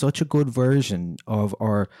done such a good version of,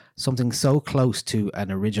 or something so close to an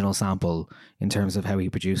original sample in terms of how he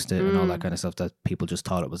produced it and all that kind of stuff, that people just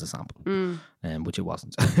thought it was a sample, which it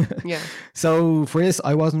wasn't. Yeah. So for this,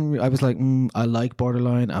 I was like, I like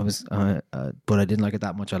Borderline. I was, but I didn't like it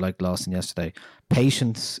that much. I liked Lost in Yesterday.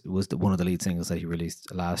 Patience was one of the lead singles that he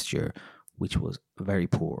released last year, which was very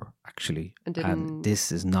poor, actually. And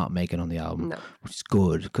this is not making on the album, which is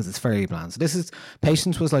good because it's very bland. So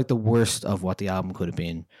Patience was like the worst of what the album could have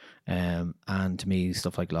been. And to me,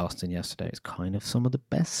 stuff like Lost in Yesterday is kind of some of the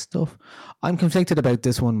best stuff. I'm conflicted about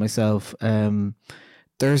this one myself. I'm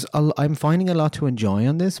finding a lot to enjoy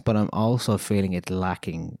on this, but I'm also feeling it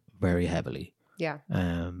lacking very heavily. Yeah.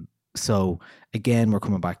 So again, we're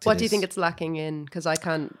coming back to What do you think it's lacking in? Because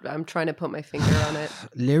I'm trying to put my finger on it.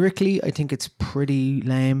 Lyrically, I think it's pretty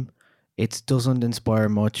lame. It doesn't inspire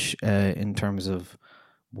much in terms of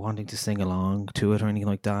wanting to sing along to it or anything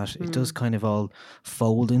like that. It does kind of all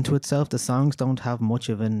fold into itself. The songs don't have much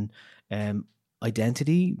of an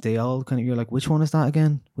identity. They all kind of, you're like, which one is that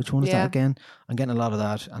again? Which one is that again? I'm getting a lot of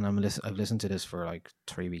that, and I've listened to this for like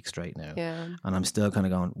 3 weeks straight now, and I'm still kind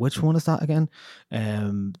of going, which one is that again?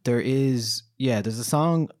 There's a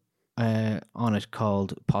song on it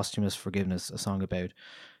called Posthumous Forgiveness, a song about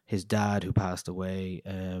his dad who passed away,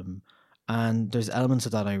 and there's elements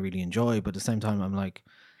of that I really enjoy, but at the same time I'm like,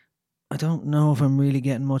 I don't know if I'm really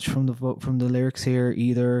getting much from the lyrics here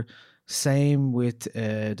either. Same with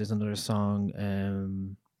there's another song,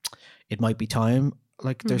 It Might Be Time.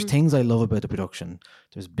 Like there's things I love about the production.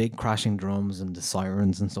 There's big crashing drums and the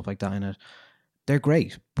sirens and stuff like that in it. They're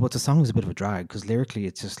great, but the song is a bit of a drag because lyrically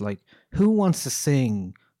it's just like, who wants to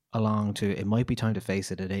sing along to It Might Be Time to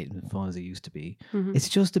Face It, It Ain't as fun as it used to be. It's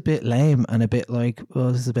just a bit lame and a bit like,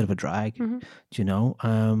 well, this is a bit of a drag, do you know?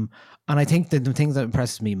 And I think that the things that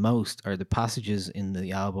impresses me most are the passages in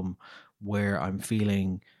the album where I'm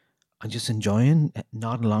just enjoying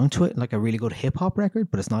nodding along to it, like a really good hip hop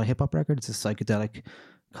record, but it's not a hip hop record. It's a psychedelic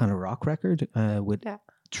kind of rock record with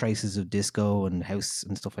traces of disco and house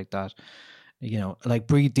and stuff like that. You know, like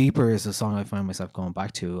Breathe Deeper is a song I find myself going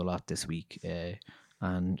back to a lot this week.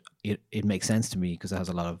 And it makes sense to me because it has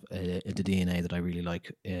a lot of the DNA that I really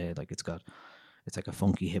like. Like it's like a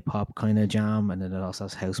funky hip hop kind of jam, and then it also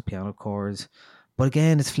has house piano chords. But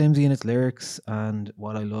again, it's flimsy in its lyrics, and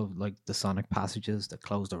what I love, like the sonic passages that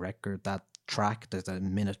close the record, that track, there's a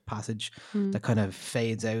minute passage that kind of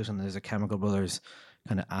fades out, and there's a Chemical Brothers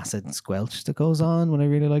kind of acid squelch that goes on, what I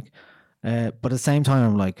really like. But at the same time,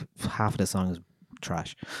 I'm like, half of the song is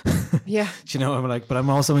trash. Yeah. Do you know, I'm like, but I'm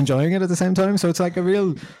also enjoying it at the same time. So it's like a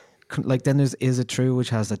real, like, then there's Is It True, which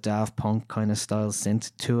has a Daft Punk kind of style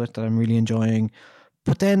synth to it that I'm really enjoying.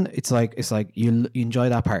 But then it's like you enjoy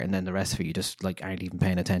that part, and then the rest of it you just like aren't even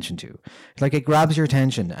paying attention to. It's like it grabs your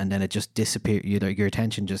attention, and then it just disappears. Your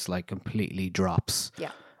attention just like completely drops. Yeah.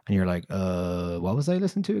 And you're like, what was I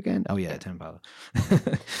listening to again? Oh yeah, Tame Impala.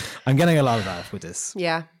 I'm getting a lot of that with this.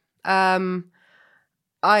 Yeah. I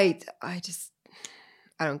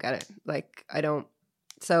don't get it. Like, I don't.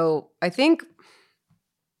 So I think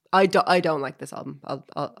I don't like this album.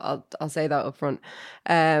 I'll say that up front.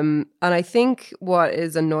 And I think what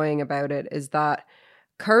is annoying about it is that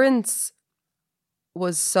Currents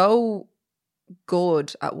was so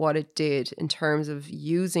good at what it did in terms of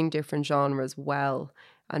using different genres well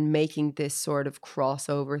and making this sort of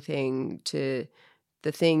crossover thing to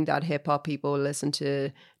the thing that hip hop people listen to,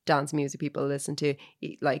 dance music people listen to,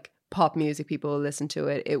 like pop music people listen to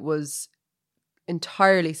it. It was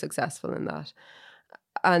entirely successful in that.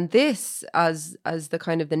 And this, as the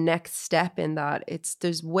kind of the next step in that,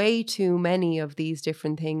 there's way too many of these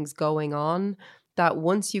different things going on that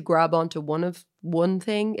once you grab onto one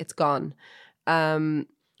thing, it's gone.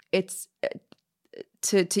 It's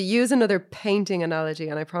to use another painting analogy,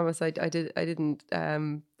 and I promise I didn't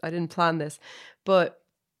plan this, but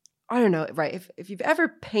I don't know, right? If you've ever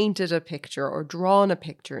painted a picture or drawn a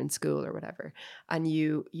picture in school or whatever, and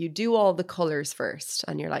you do all the colors first,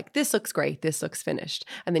 and you're like, this looks great, this looks finished,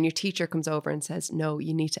 and then your teacher comes over and says, no,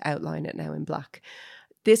 you need to outline it now in black.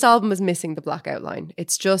 This album is missing the black outline.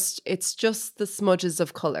 It's just the smudges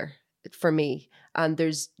of color for me, and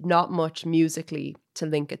there's not much musically to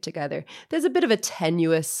link it together. There's a bit of a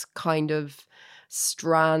tenuous kind of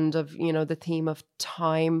strand of, the theme of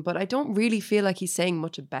time, but I don't really feel like he's saying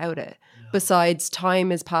much about it besides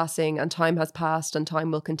time is passing and time has passed and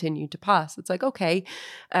time will continue to pass. It's like, okay,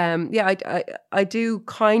 I do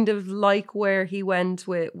kind of like where he went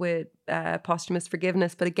with Posthumous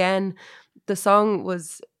Forgiveness, but again, the song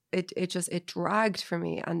was it dragged for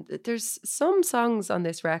me. And there's some songs on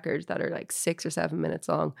this record that are like 6 or 7 minutes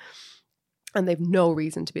long, and they've no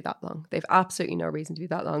reason to be that long. They've absolutely no reason to be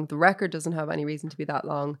that long. The record doesn't have any reason to be that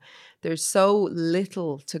long. There's so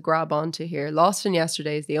little to grab onto here. Lost in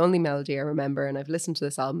Yesterday is the only melody I remember, and I've listened to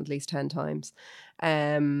this album at least 10 times.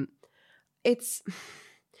 It's,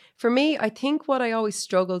 for me, I think what I always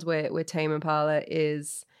struggled with Tame Impala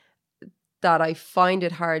is that I find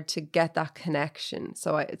it hard to get that connection.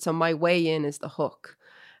 So my way in is the hook.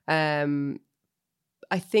 I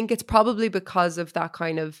think it's probably because of that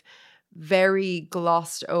kind of very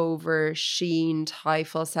glossed over, sheened high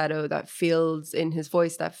falsetto that feels in his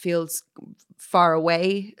voice, that feels far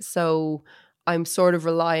away. So I'm sort of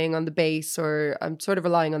relying on the bass, or I'm sort of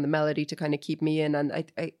relying on the melody to kind of keep me in.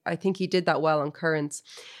 And I think he did that well on Currents.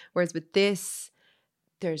 Whereas with this,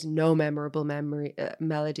 there's no memorable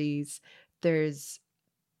melodies. There's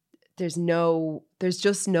just no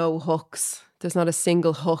hooks. There's not a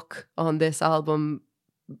single hook on this album.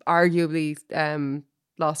 Arguably,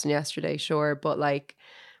 Lost in Yesterday, sure, but like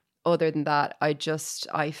other than that,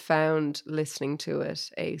 I found listening to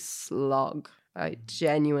it a slog. I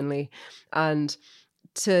genuinely, and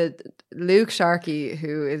to Luke Sharkey,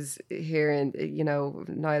 who is here in,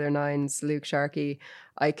 Neither Nines, Luke Sharkey,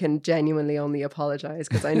 I can genuinely only apologize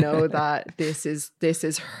because I know that this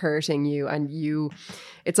is hurting you, and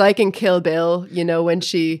it's like in Kill Bill, when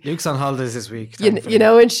she Luke's on holidays this week.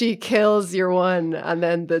 When she kills your one, and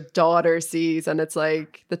then the daughter sees, and it's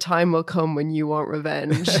like, the time will come when you want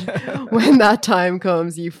revenge. When that time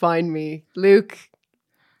comes, you find me, Luke.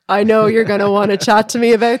 I know you're going to want to chat to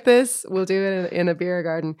me about this. We'll do it in a beer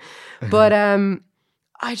garden. But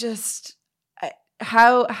I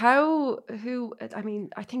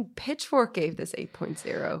think Pitchfork gave this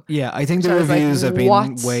 8.0. Yeah, I think the reviews have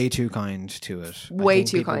been way too kind to it. Way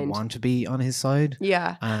too kind. Want to be on his side.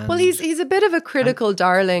 Yeah. Well, he's a bit of a critical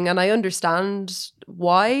darling, and I understand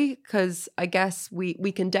why, because I guess we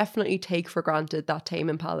can definitely take for granted that Tame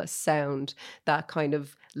Impala sound that kind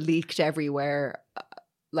of leaked everywhere,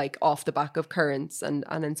 like off the back of Currents, and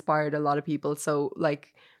inspired a lot of people. So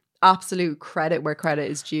like, absolute credit where credit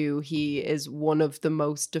is due. He is one of the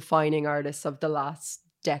most defining artists of the last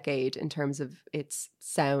decade in terms of its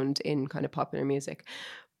sound in kind of popular music.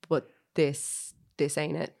 But this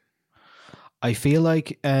ain't it. I feel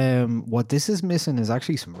like what this is missing is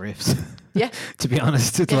actually some riffs. Yeah. To be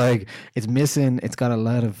honest, it's like, it's missing. It's got a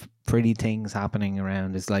lot of pretty things happening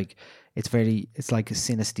around. It's like, it's like a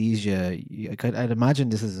synesthesia. I'd imagine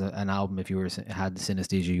this is an album, if you had the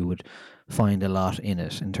synesthesia, you would find a lot in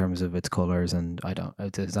it in terms of its colors. And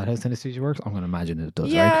is that how synesthesia works? I'm going to imagine it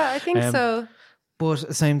does. Yeah, right? I think so. But at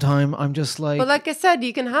the same time, I'm just like, But like I said,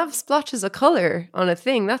 you can have splotches of color on a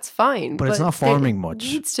thing. That's fine. But it's not forming much.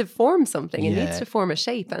 It needs to form something. It Yeah. needs to form a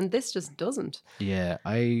shape, and this just doesn't. yeah,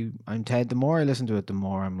 I'm Ted. The more I listen to it, the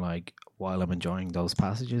more I'm like, while I'm enjoying those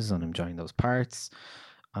passages and enjoying those parts,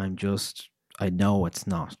 I know it's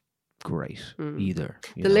not great either.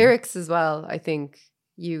 you The know? lyrics as well. I think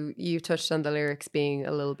you touched on the lyrics being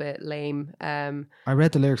a little bit lame. I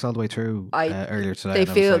read the lyrics all the way through earlier today. They and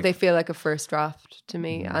I was like, they feel like a first draft to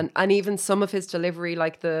me, and even some of his delivery,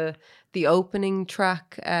 like the opening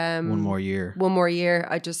track, One More Year. One More Year.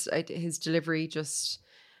 His delivery just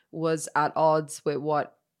was at odds with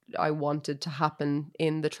what I wanted to happen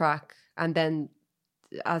in the track, and then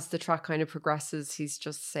as the track kind of progresses, he's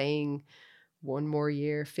just saying 1 more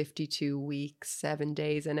year, 52 weeks, 7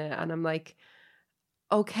 days in it, and I'm like,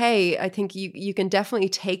 okay, I think you can definitely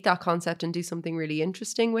take that concept and do something really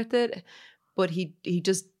interesting with it, but he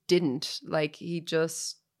just didn't. Like, he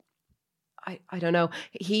just, I don't know.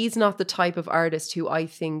 He's not the type of artist who I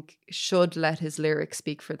think should let his lyrics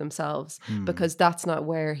speak for themselves, because that's not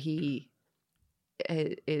where he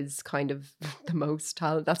is kind of the most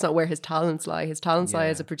talent. That's not where his talents lie. His talents lie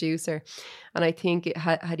as a producer. And I think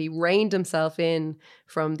had he reined himself in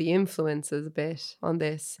from the influences a bit on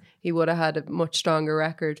this, he would have had a much stronger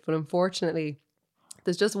record. But unfortunately,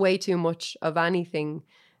 there's just way too much of anything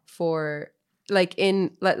for, like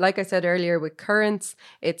I said earlier with Currents,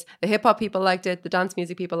 it's the hip hop people liked it, the dance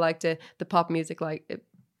music people liked it, the pop music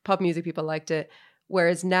people liked it.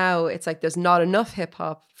 Whereas now it's like there's not enough hip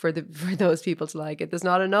hop for those people to like it. There's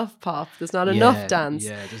not enough pop. There's not enough dance.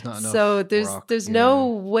 Yeah, there's not enough. So rock, there's no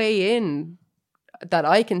way in that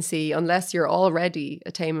I can see unless you're already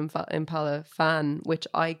a Tame Impala fan, which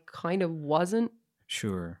I kind of wasn't.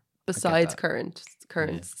 Sure. Besides Currents.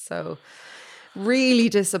 So really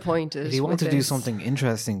disappointed. If he wanted to do something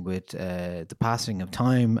interesting with the passing of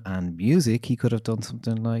time and music, he could have done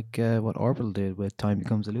something like what Orbital did with Time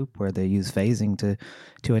Becomes a Loop, where they use phasing to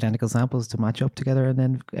two identical samples to match up together and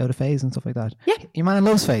then out of phase and stuff like that. Yeah. Your man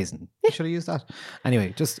loves phasing. You should have used that.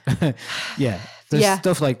 Anyway, just, there's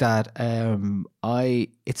stuff like that.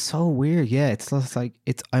 It's so weird. Yeah, it's just like,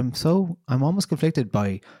 I'm almost conflicted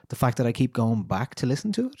by the fact that I keep going back to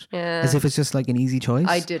listen to it. Yeah. As if it's just like an easy choice.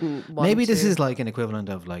 I didn't want Maybe this to. is like an equivalent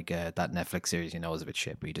of like that Netflix series is a bit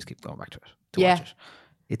shit, but you just keep going back to it to Yeah. watch it.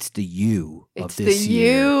 It's the you of It's this the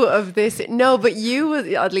year. you of this. No, but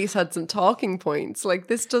you at least had some talking points. Like,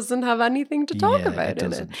 this doesn't have anything to talk Yeah, about it in it.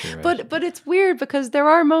 doesn't, you're right. But it's weird because there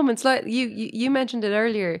are moments, like you mentioned it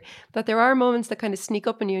earlier, that there are moments that kind of sneak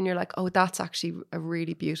up on you and you're like, oh, that's actually a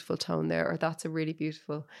really beautiful tone there, or that's a really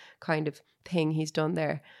beautiful kind of thing he's done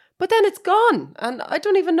there. But then it's gone, and I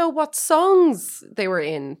don't even know what songs they were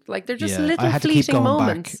in. Like, they're just I little had to keep fleeting going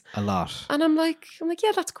moments. back a lot. And I'm like,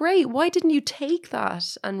 yeah, that's great. Why didn't you take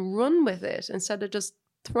that and run with it instead of just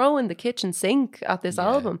throwing the kitchen sink at this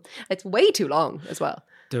album? It's way too long as well.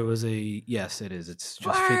 There was yes, it is. It's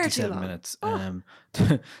just Far too 57 long. minutes.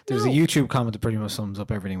 There's a YouTube comment that pretty much sums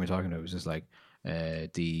up everything we're talking about. It was just like,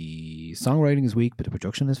 the songwriting is weak, but the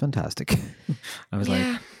production is fantastic. I was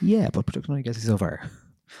like, yeah, but production only gets you so far.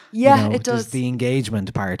 Yeah, there's it does. the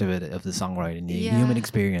engagement part of it, of the songwriting, the human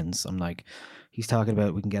experience. I'm like, he's talking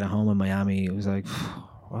about we can get a home in Miami. It was like,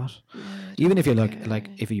 what? Even if you look, like,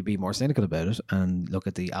 if you be more cynical about it and look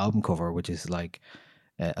at the album cover, which is like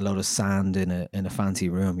a load of sand in a fancy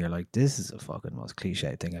room, you're like, this is the fucking most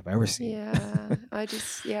cliche thing I've ever seen.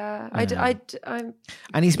 Yeah, I'm.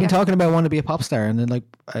 And he's been talking about wanting to be a pop star, and then like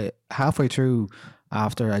halfway through,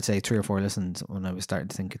 after I'd say 3 or 4 listens, when I was starting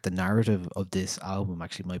to think the narrative of this album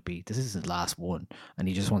actually might be, this is his last one, and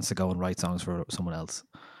he just wants to go and write songs for someone else.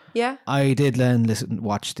 Yeah. I did then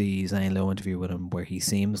watch the Zane Lowe interview with him, where he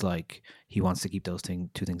seems like he wants to keep those two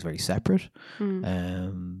things very separate.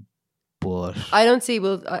 But I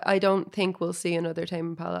don't think we'll see another Tame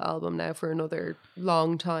Impala album now for another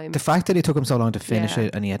long time. the fact that it took him so long to finish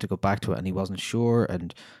it, and he had to go back to it, and he wasn't sure,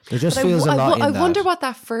 and there just But feels a lot in I that. wonder what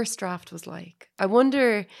that first draft was like. I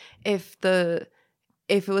wonder if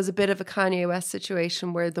it was a bit of a Kanye West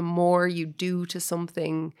situation where the more you do to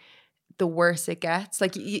something, the worse it gets.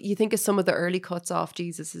 Like, you think of some of the early cuts off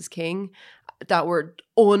Jesus is King that were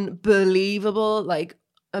unbelievable, like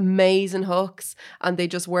amazing hooks, and they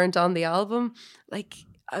just weren't on the album. Like,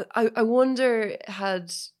 I wonder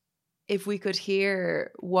if we could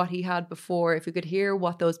hear what he had before, if we could hear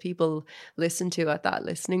what those people listened to at that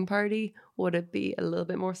listening party, would it be a little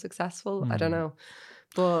bit more successful? I don't know.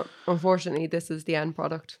 But unfortunately, this is the end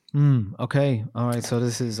product. Okay. All right. So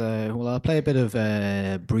this is, I'll play a bit of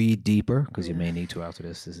Breathe Deeper, because you may need to after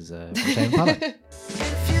this. This is from Tame Impala. If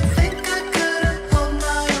you think I couldn't hold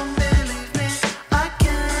my own, believe me, I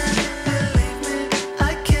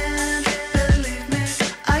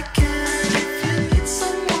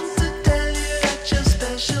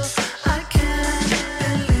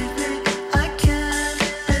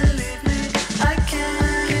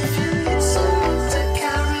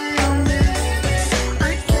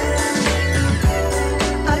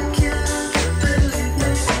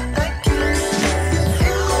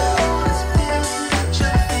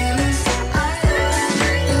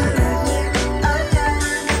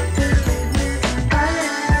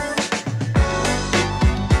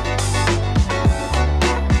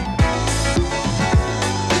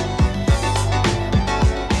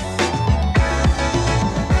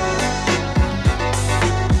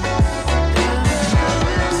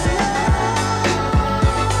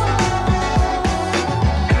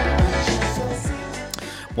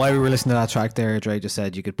While we were listening to that track there, Dre just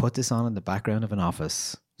said you could put this on in the background of an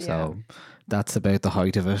office. So that's about the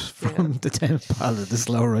height of it from the Tame Impala, the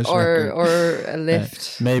Slow Rush record. or a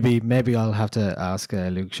lift. Maybe I'll have to ask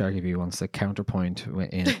Luke Sharkey if he wants a counterpoint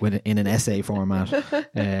in an essay format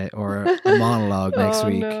or a monologue next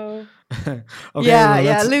week. No. Okay, yeah,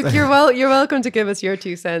 well, Luke, you're welcome to give us your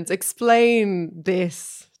 2 cents. Explain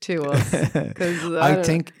this to us. I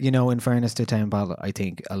think, in fairness to Tame Impala, I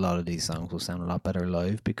think a lot of these songs will sound a lot better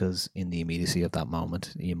live because in the immediacy of that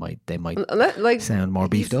moment, they might sound more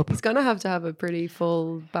beefed up. He's gonna have to have a pretty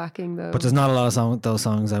full backing though. But there's not a lot of those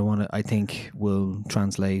songs I think will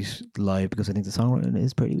translate live because I think the songwriting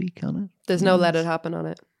is pretty weak on it. There's no Let It Happen on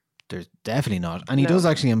it. There's definitely not. And he does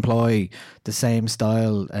actually employ the same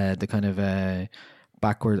style, the kind of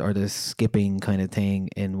backward or the skipping kind of thing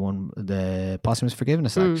in the Posthumous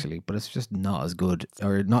Forgiveness actually, but it's just not as good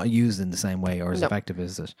or not used in the same way or as effective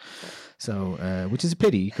as it. So, which is a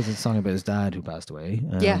pity because it's a song about his dad who passed away.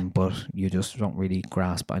 But you just don't really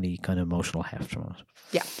grasp any kind of emotional heft from it.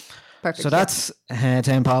 Yeah. Perfect. So that's Tame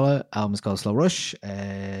Impala. Album is called Slow Rush.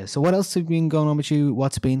 So what else have been going on with you?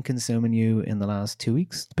 What's been consuming you in the last 2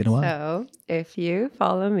 weeks? It's been a while. So if you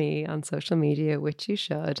follow me on social media, which you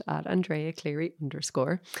should, at Andrea Cleary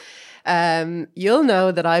 _ you'll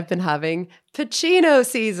know that I've been having Pacino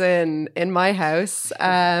season in my house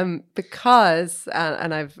because,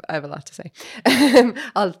 and I have a lot to say.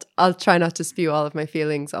 I'll try not to spew all of my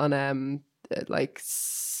feelings on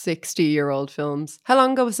 60-year-old films. How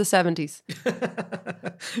long ago was the 70s?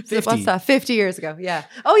 50. What's that? 50 years ago. Yeah.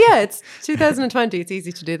 Oh yeah, it's 2020. It's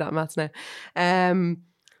easy to do that maths now.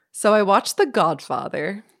 So I watched The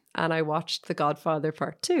Godfather and I watched The Godfather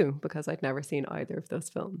Part 2 because I'd never seen either of those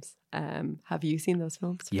films. Have you seen those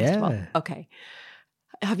films? First of all? Yeah. Okay.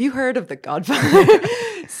 Have you heard of The Godfather?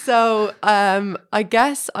 So I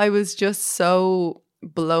guess I was just so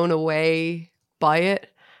blown away by it.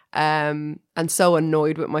 And so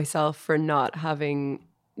annoyed with myself for not having,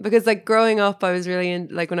 because growing up I was really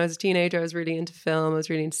when I was a teenager I was really into film, I was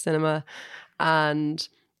really into cinema, and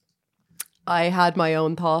I had my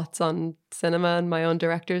own thoughts on cinema and my own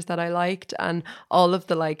directors that I liked, and all of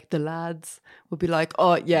the lads would be like,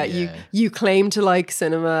 oh yeah, you claim to like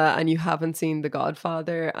cinema and you haven't seen The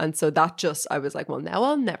Godfather, and so that just, I was like, well, now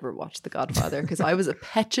I'll never watch The Godfather because I was a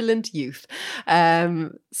petulant youth.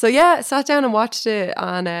 So yeah, sat down and watched it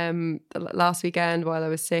on last weekend while I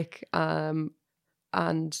was sick, and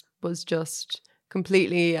was just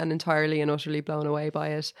completely and entirely and utterly blown away by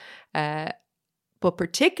it. But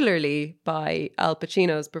particularly by Al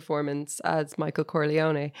Pacino's performance as Michael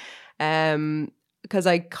Corleone, because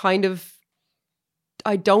I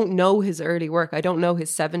don't know his early work. I don't know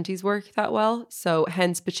his 70s work that well, so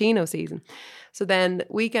hence Pacino season. So then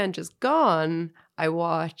weekend just gone, I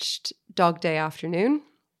watched Dog Day Afternoon.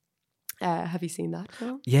 Have you seen that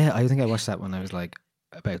film? Yeah, I think I watched that when I was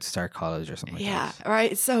about to start college or something like that. Yeah,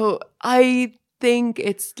 right. So I think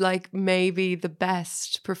it's maybe the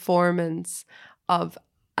best performance of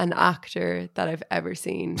an actor that I've ever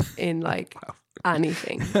seen in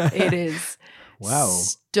anything. It is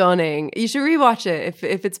stunning. You should rewatch it.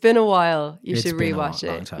 If it's been a while, you should rewatch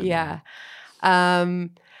it. Time, yeah. And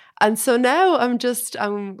so now I'm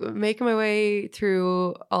making my way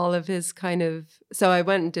through all of his so I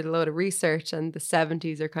went and did a load of research, and the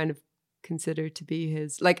 70s are kind of considered to be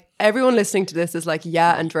his, everyone listening to this is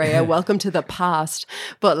yeah, Andrea, welcome to the past.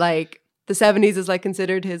 But the 70s is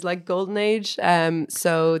considered his golden age.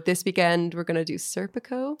 So this weekend we're going to do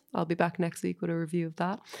Serpico. I'll be back next week with a review of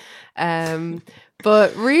that.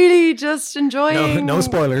 But really just enjoying. No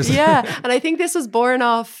spoilers. Yeah. And I think this was born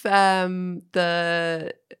off when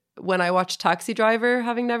I watched Taxi Driver,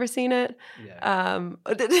 having never seen it. Yeah.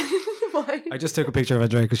 Why? I just took a picture of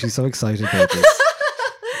Andrea because she's so excited about this.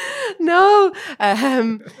 No.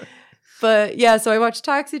 But yeah, so I watched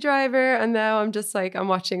Taxi Driver, and now I'm just I'm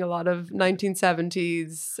watching a lot of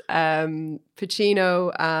 1970s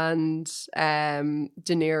Pacino and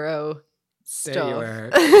De Niro stuff. There you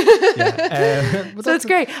are. So it's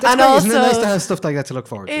great. That's And great. also, Isn't it nice to have stuff like that to look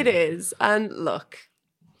forward to? it is. And look,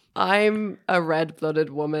 I'm a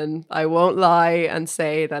red-blooded woman. I won't lie and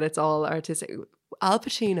say that it's all artistic. Al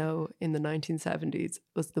Pacino in the 1970s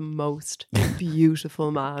was the most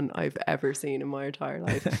beautiful man I've ever seen in my entire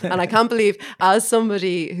life. And I can't believe, as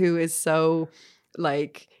somebody who is so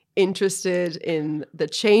interested in the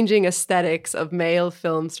changing aesthetics of male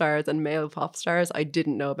film stars and male pop stars, I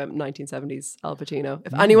didn't know about 1970s Al Pacino.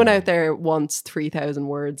 If anyone out there wants 3,000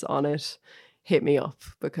 words on it, hit me up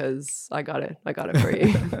because I got it for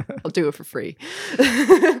you. I'll do it for free.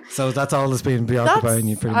 So that's all that's been preoccupying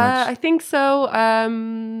you pretty much. I think so.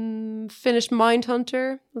 Finished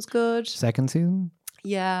Mindhunter. Was good. Second season?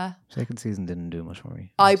 Yeah. Second season didn't do much for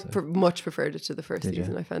me. I so. much preferred it to the first Did you?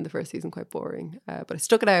 season. I found the first season quite boring, but I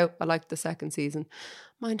stuck it out. I liked the second season,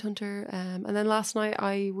 Mindhunter, and then last night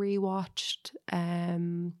I rewatched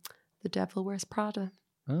The Devil Wears Prada.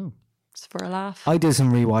 Oh. Just for a laugh. I did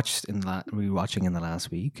some rewatching in the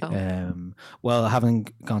last week. Oh. Well, I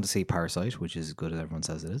haven't gone to see Parasite, which is as good as everyone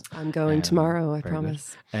says it is. I'm going tomorrow, I very good.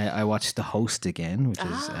 promise. I watched The Host again, which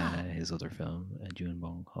is his other film, Jun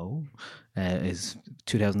Bong Ho. His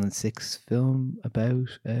 2006 film about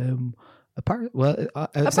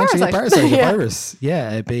essentially a parasite. parasite, a Yeah. virus.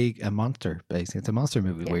 Yeah, a monster, basically. It's a monster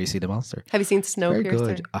movie where you see the monster. Have you seen Very good.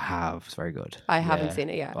 Snowpiercer? I have. It's very good. I haven't seen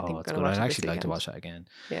it yet. I Oh, think it's I'm good. gonna watch I'd it this actually like to weekend. watch that again.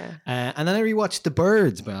 Yeah. And then I rewatched The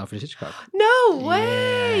Birds by Alfred Hitchcock. No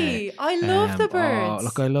way! I love The Birds. Oh,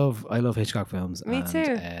 look, I love Hitchcock films. Me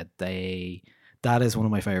too. That is one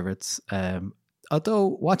of my favorites. Although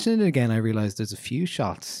watching it again, I realized there's a few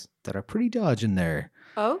shots that are pretty dodgy in there.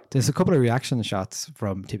 Oh? There's a couple of reaction shots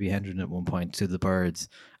from Tippi Hedren at one point to The Birds,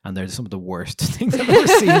 and they're some of the worst things I've ever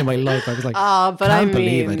seen in my life. I was like, but can't I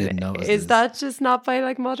believe mean, I didn't notice is this. that just not by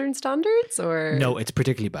like modern standards, or No, it's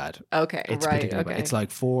particularly bad. Okay, It's right. particularly Okay. bad. It's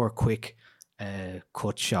like 4 quick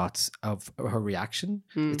cut shots of her reaction.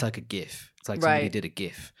 It's like a GIF. It's like somebody Right. did a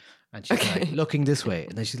GIF. And she's Okay. like looking this way,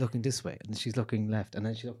 and then she's looking this way, and then she's looking left, and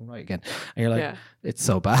then she's looking right again. And you're like, Yeah. it's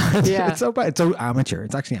so bad. Yeah. It's so bad. It's so amateur.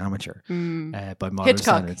 It's actually amateur by modern Hitchcock,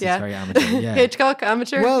 standards. yeah. It's very amateur. Yeah. Hitchcock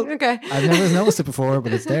amateur. Well, okay. I've never noticed it before,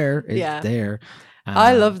 but it's there. It's Yeah. there.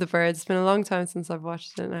 I love The Birds. It's been a long time since I've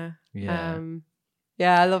watched it now. Yeah.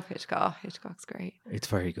 Yeah, I love Hitchcock. Hitchcock's great. It's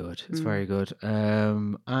very good. It's very good.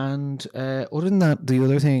 And other than that, the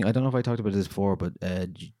other thing, I don't know if I talked about this before, but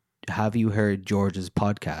Have You Heard George's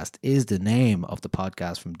Podcast is the name of the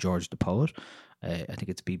podcast from George the Poet. I think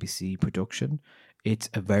it's BBC production. It's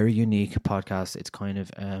a very unique podcast. It's kind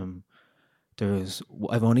of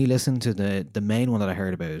I've only listened to the main one that I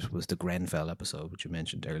heard about was the Grenfell episode, which you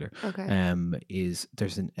mentioned earlier. Okay.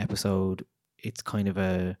 There's an episode. It's kind of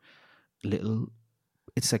a little.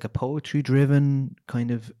 It's like a poetry driven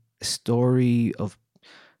kind of story of.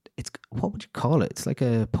 It's what would you call it? It's like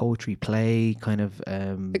a poetry play kind of.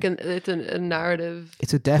 It's a narrative.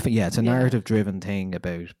 It's a narrative driven thing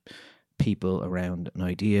about people around an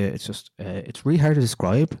idea. It's just it's really hard to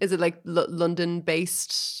describe. Is it like London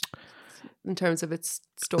based in terms of its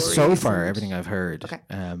story? So far, everything I've heard. Okay.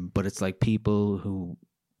 But it's like people who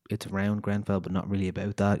it's around Grenfell, but not really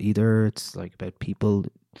about that either. It's like about people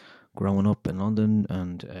growing up in London,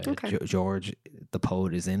 and George, the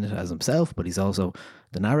poet, is in it as himself, but he's also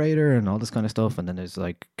the narrator and all this kind of stuff. And then there's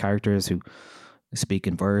like characters who speak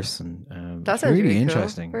in verse, and That it's sounds really really cool.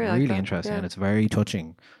 interesting, Really like really that, interesting, yeah. and it's very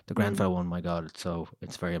touching. The Grenfell one, my God,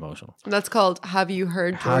 it's very emotional. And that's called Have You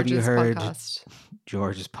Heard Have You George's Heard Podcast?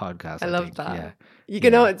 George's Podcast. I love think. that. Yeah. You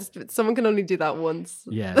can know someone can only do that once.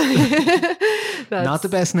 Yeah. That's- Not the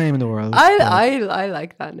best name in the world. I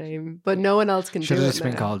like that name, but no one else can Should do have it just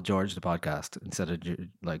been now. called George the Podcast instead of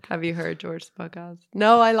like. Have you heard George's podcast?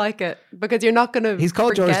 No, I like it because you're not going to. He's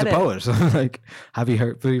called George the it. Poet. Like, have you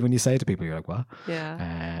heard? But when you say it to people, you're like, what?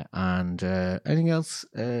 Yeah. And anything else?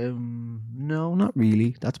 No, not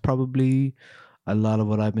really. That's probably a lot of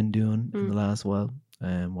what I've been doing in the last while.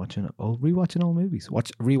 Rewatching old movies.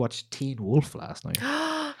 Rewatched Teen Wolf last night.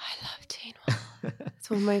 I love Teen Wolf. It's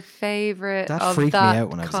one of my favorite. That of freaked me that out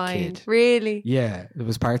when I was a kind. kid. Really? Yeah, there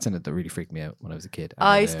was parts in it that really freaked me out when I was a kid.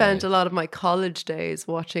 I spent a lot of my college days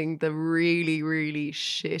watching the really, really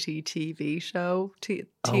shitty TV show,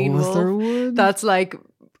 Teen was Wolf. there one? That's like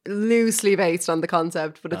loosely based on the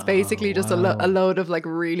concept, but it's basically just a wow. load of like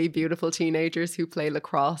really beautiful teenagers who play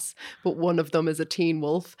lacrosse, but one of them is a teen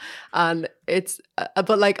wolf. And it's,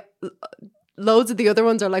 but like, loads of the other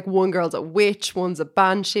ones are like one girl's a witch, one's a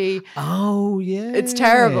banshee. Oh yeah, It's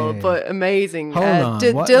terrible, but amazing. Hold on,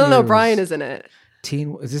 what Dylan year O'Brien was- is in it.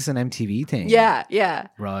 Is this an MTV thing? Yeah, yeah.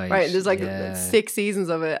 Right. There's like yeah. 6 seasons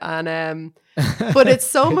of it, and but it's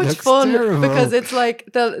so It much looks fun terrible. because it's like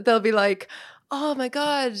they'll be like, oh my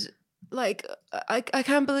god, like I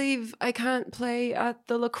can't believe I can't play at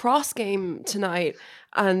the lacrosse game tonight.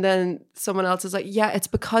 And then someone else is like, yeah, it's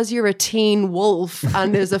because you're a teen wolf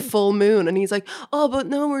and there's a full moon. And he's like, oh, but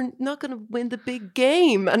no, we're not going to win the big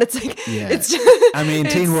game. And it's like, Yeah. it's just, I mean,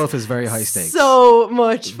 Teen it's Wolf is very high stakes. so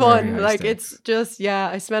much fun. Very high Like stakes. it's just, yeah,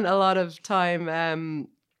 I spent a lot of time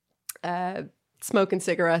smoking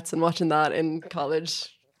cigarettes and watching that in college.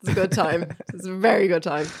 It's a good time. It's a very good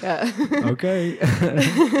time. Yeah. Okay.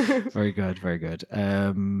 Very good. Very good.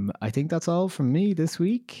 I think that's all from me this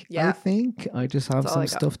week. Yeah. I think I just have That's all I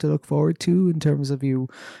some got. stuff to look forward to in terms of you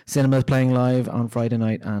cinemas playing live on Friday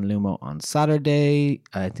night and Lumo on Saturday.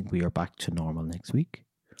 I think we are back to normal next week.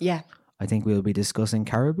 Yeah. I think we'll be discussing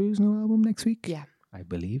Caribou's new album next week. Yeah. I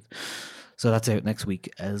believe. So that's out next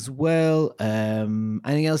week as well.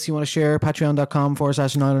 Anything else you want to share?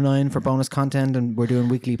 Patreon.com/909 for bonus content. And we're doing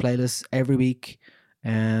weekly playlists every week.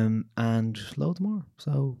 And loads more.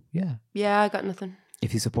 So yeah. Yeah, I got nothing.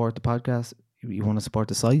 If you support the podcast, you want to support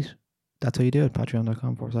the site, that's how you do it.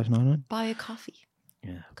 Patreon.com/909. Buy a coffee.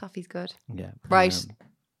 Yeah. Coffee's good. Yeah. Right.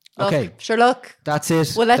 Okay. Sure, look. That's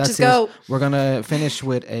it. Well, let's That's just go. it. We're going to finish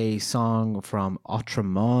with a song from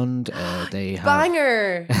Outramond. They have...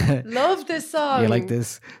 Banger. Love this song. You like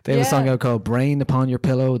this? They have a song Yeah. out called Brain Upon Your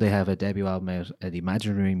Pillow. They have a debut album out at the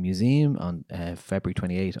Imaginary Museum on February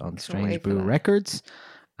 28 on Strange wait for Brew that. Records.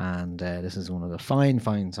 And this is one of the fine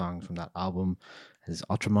songs from that album. This is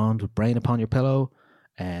Outramond with Brain Upon Your Pillow.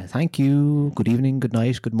 Thank you. Good evening, good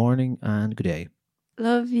night, good morning, and good day.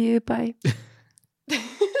 Love you. Bye.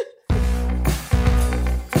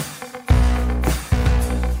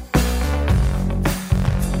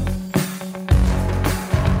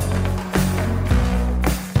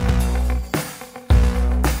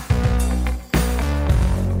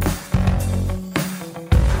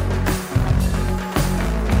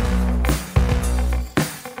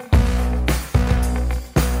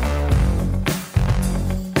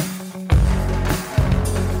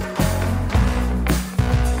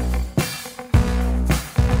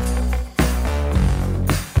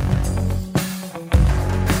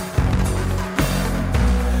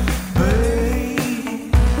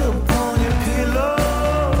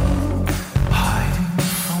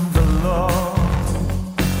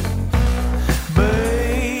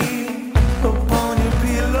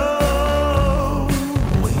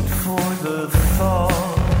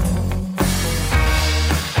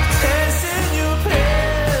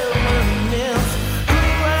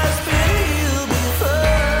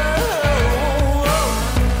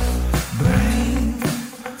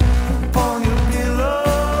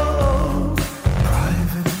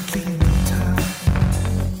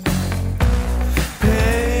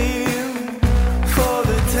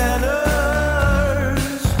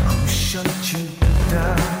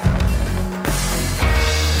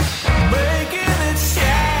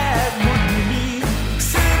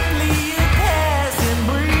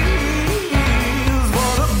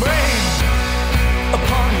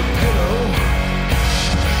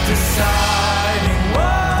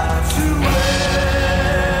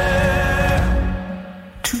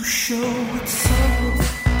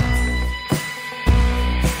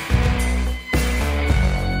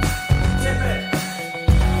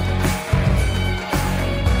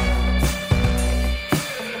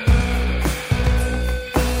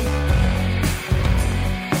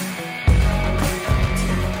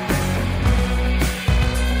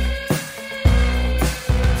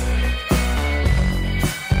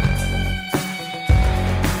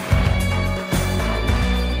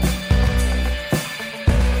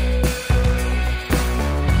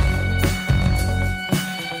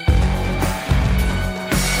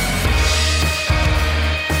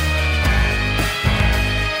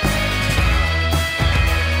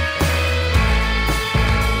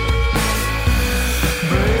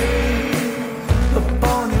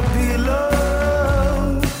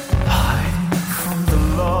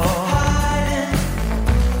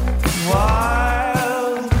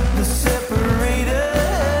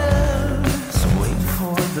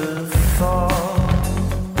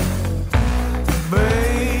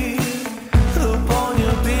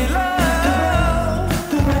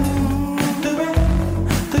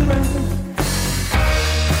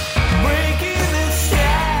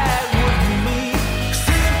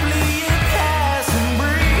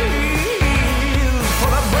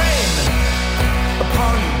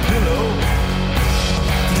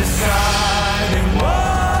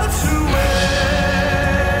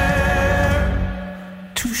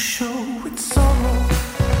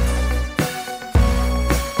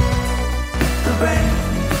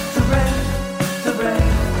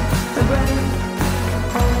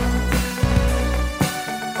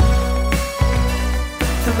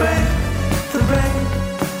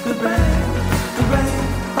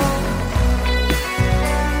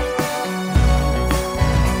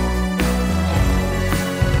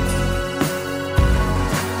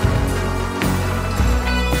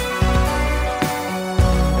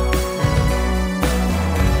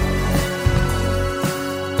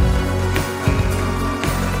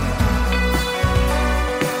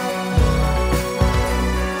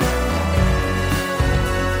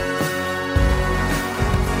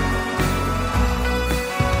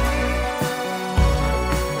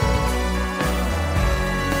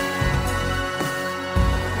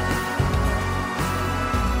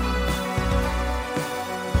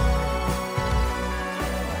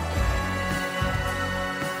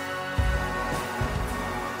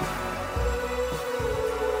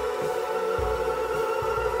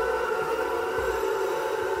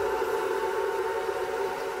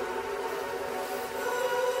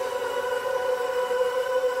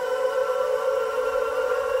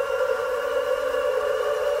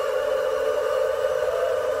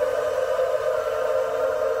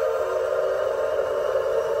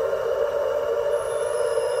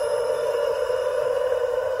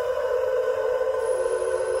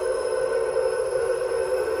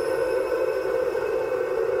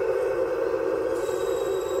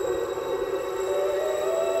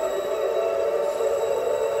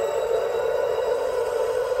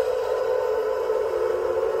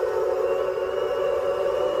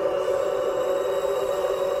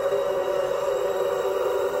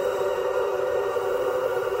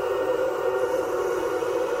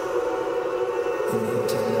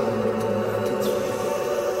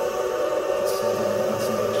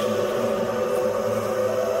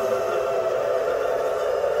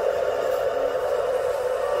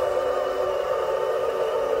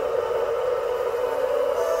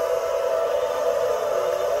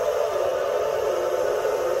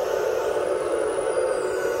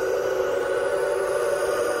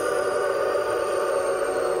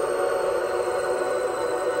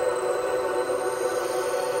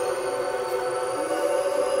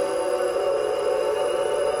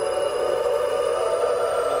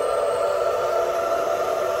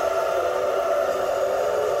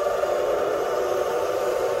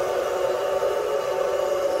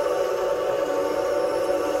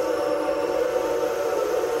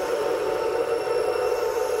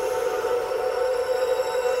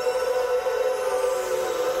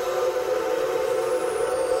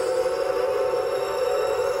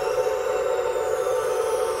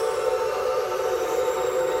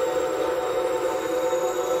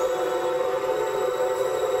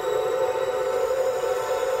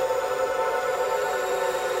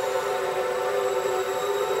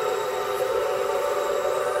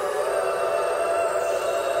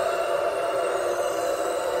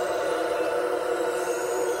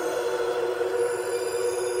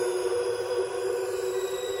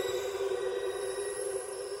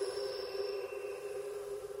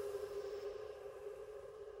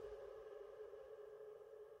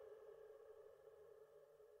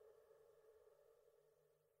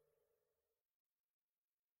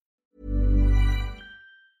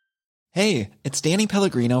 Hey, it's Danny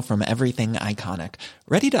Pellegrino from Everything Iconic.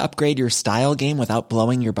 Ready to upgrade your style game without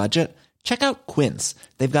blowing your budget? Check out Quince.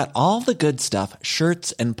 They've got all the good stuff,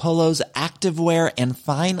 shirts and polos, activewear, and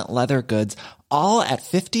fine leather goods, all at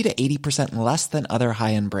 50 to 80% less than other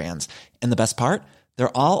high-end brands. And the best part?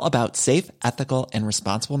 They're all about safe, ethical, and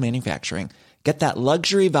responsible manufacturing. Get that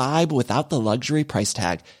luxury vibe without the luxury price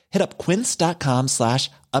tag. Hit up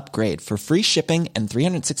quince.com/upgrade for free shipping and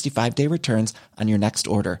 365-day returns on your next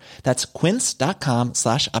order. That's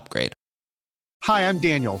quince.com/upgrade. Hi, I'm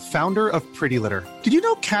Daniel, founder of Pretty Litter. Did you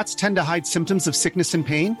know cats tend to hide symptoms of sickness and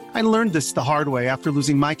pain? I learned this the hard way after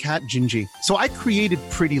losing my cat, Gingy. So I created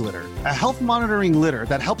Pretty Litter, a health monitoring litter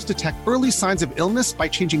that helps detect early signs of illness by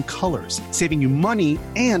changing colors, saving you money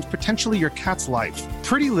and potentially your cat's life.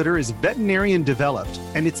 Pretty Litter is veterinarian developed,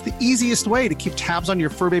 and it's the easiest way to keep tabs on your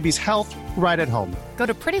fur baby's health right at home. Go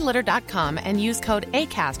to prettylitter.com and use code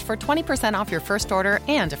ACAST for 20% off your first order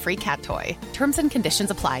and a free cat toy. Terms and conditions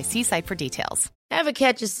apply. See site for details. Ever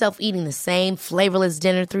catch yourself eating the same flavorless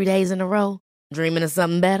dinner 3 days in a row? Dreaming of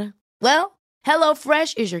something better? Well,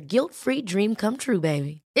 HelloFresh is your guilt-free dream come true,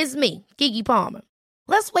 baby. It's me, Keke Palmer.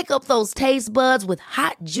 Let's wake up those taste buds with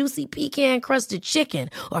hot, juicy pecan-crusted chicken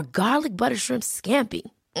or garlic butter shrimp scampi.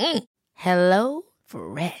 Hello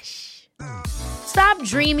Fresh. Stop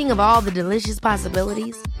dreaming of all the delicious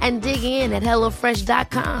possibilities and dig in at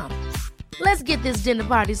HelloFresh.com. Let's get this dinner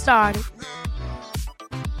party started.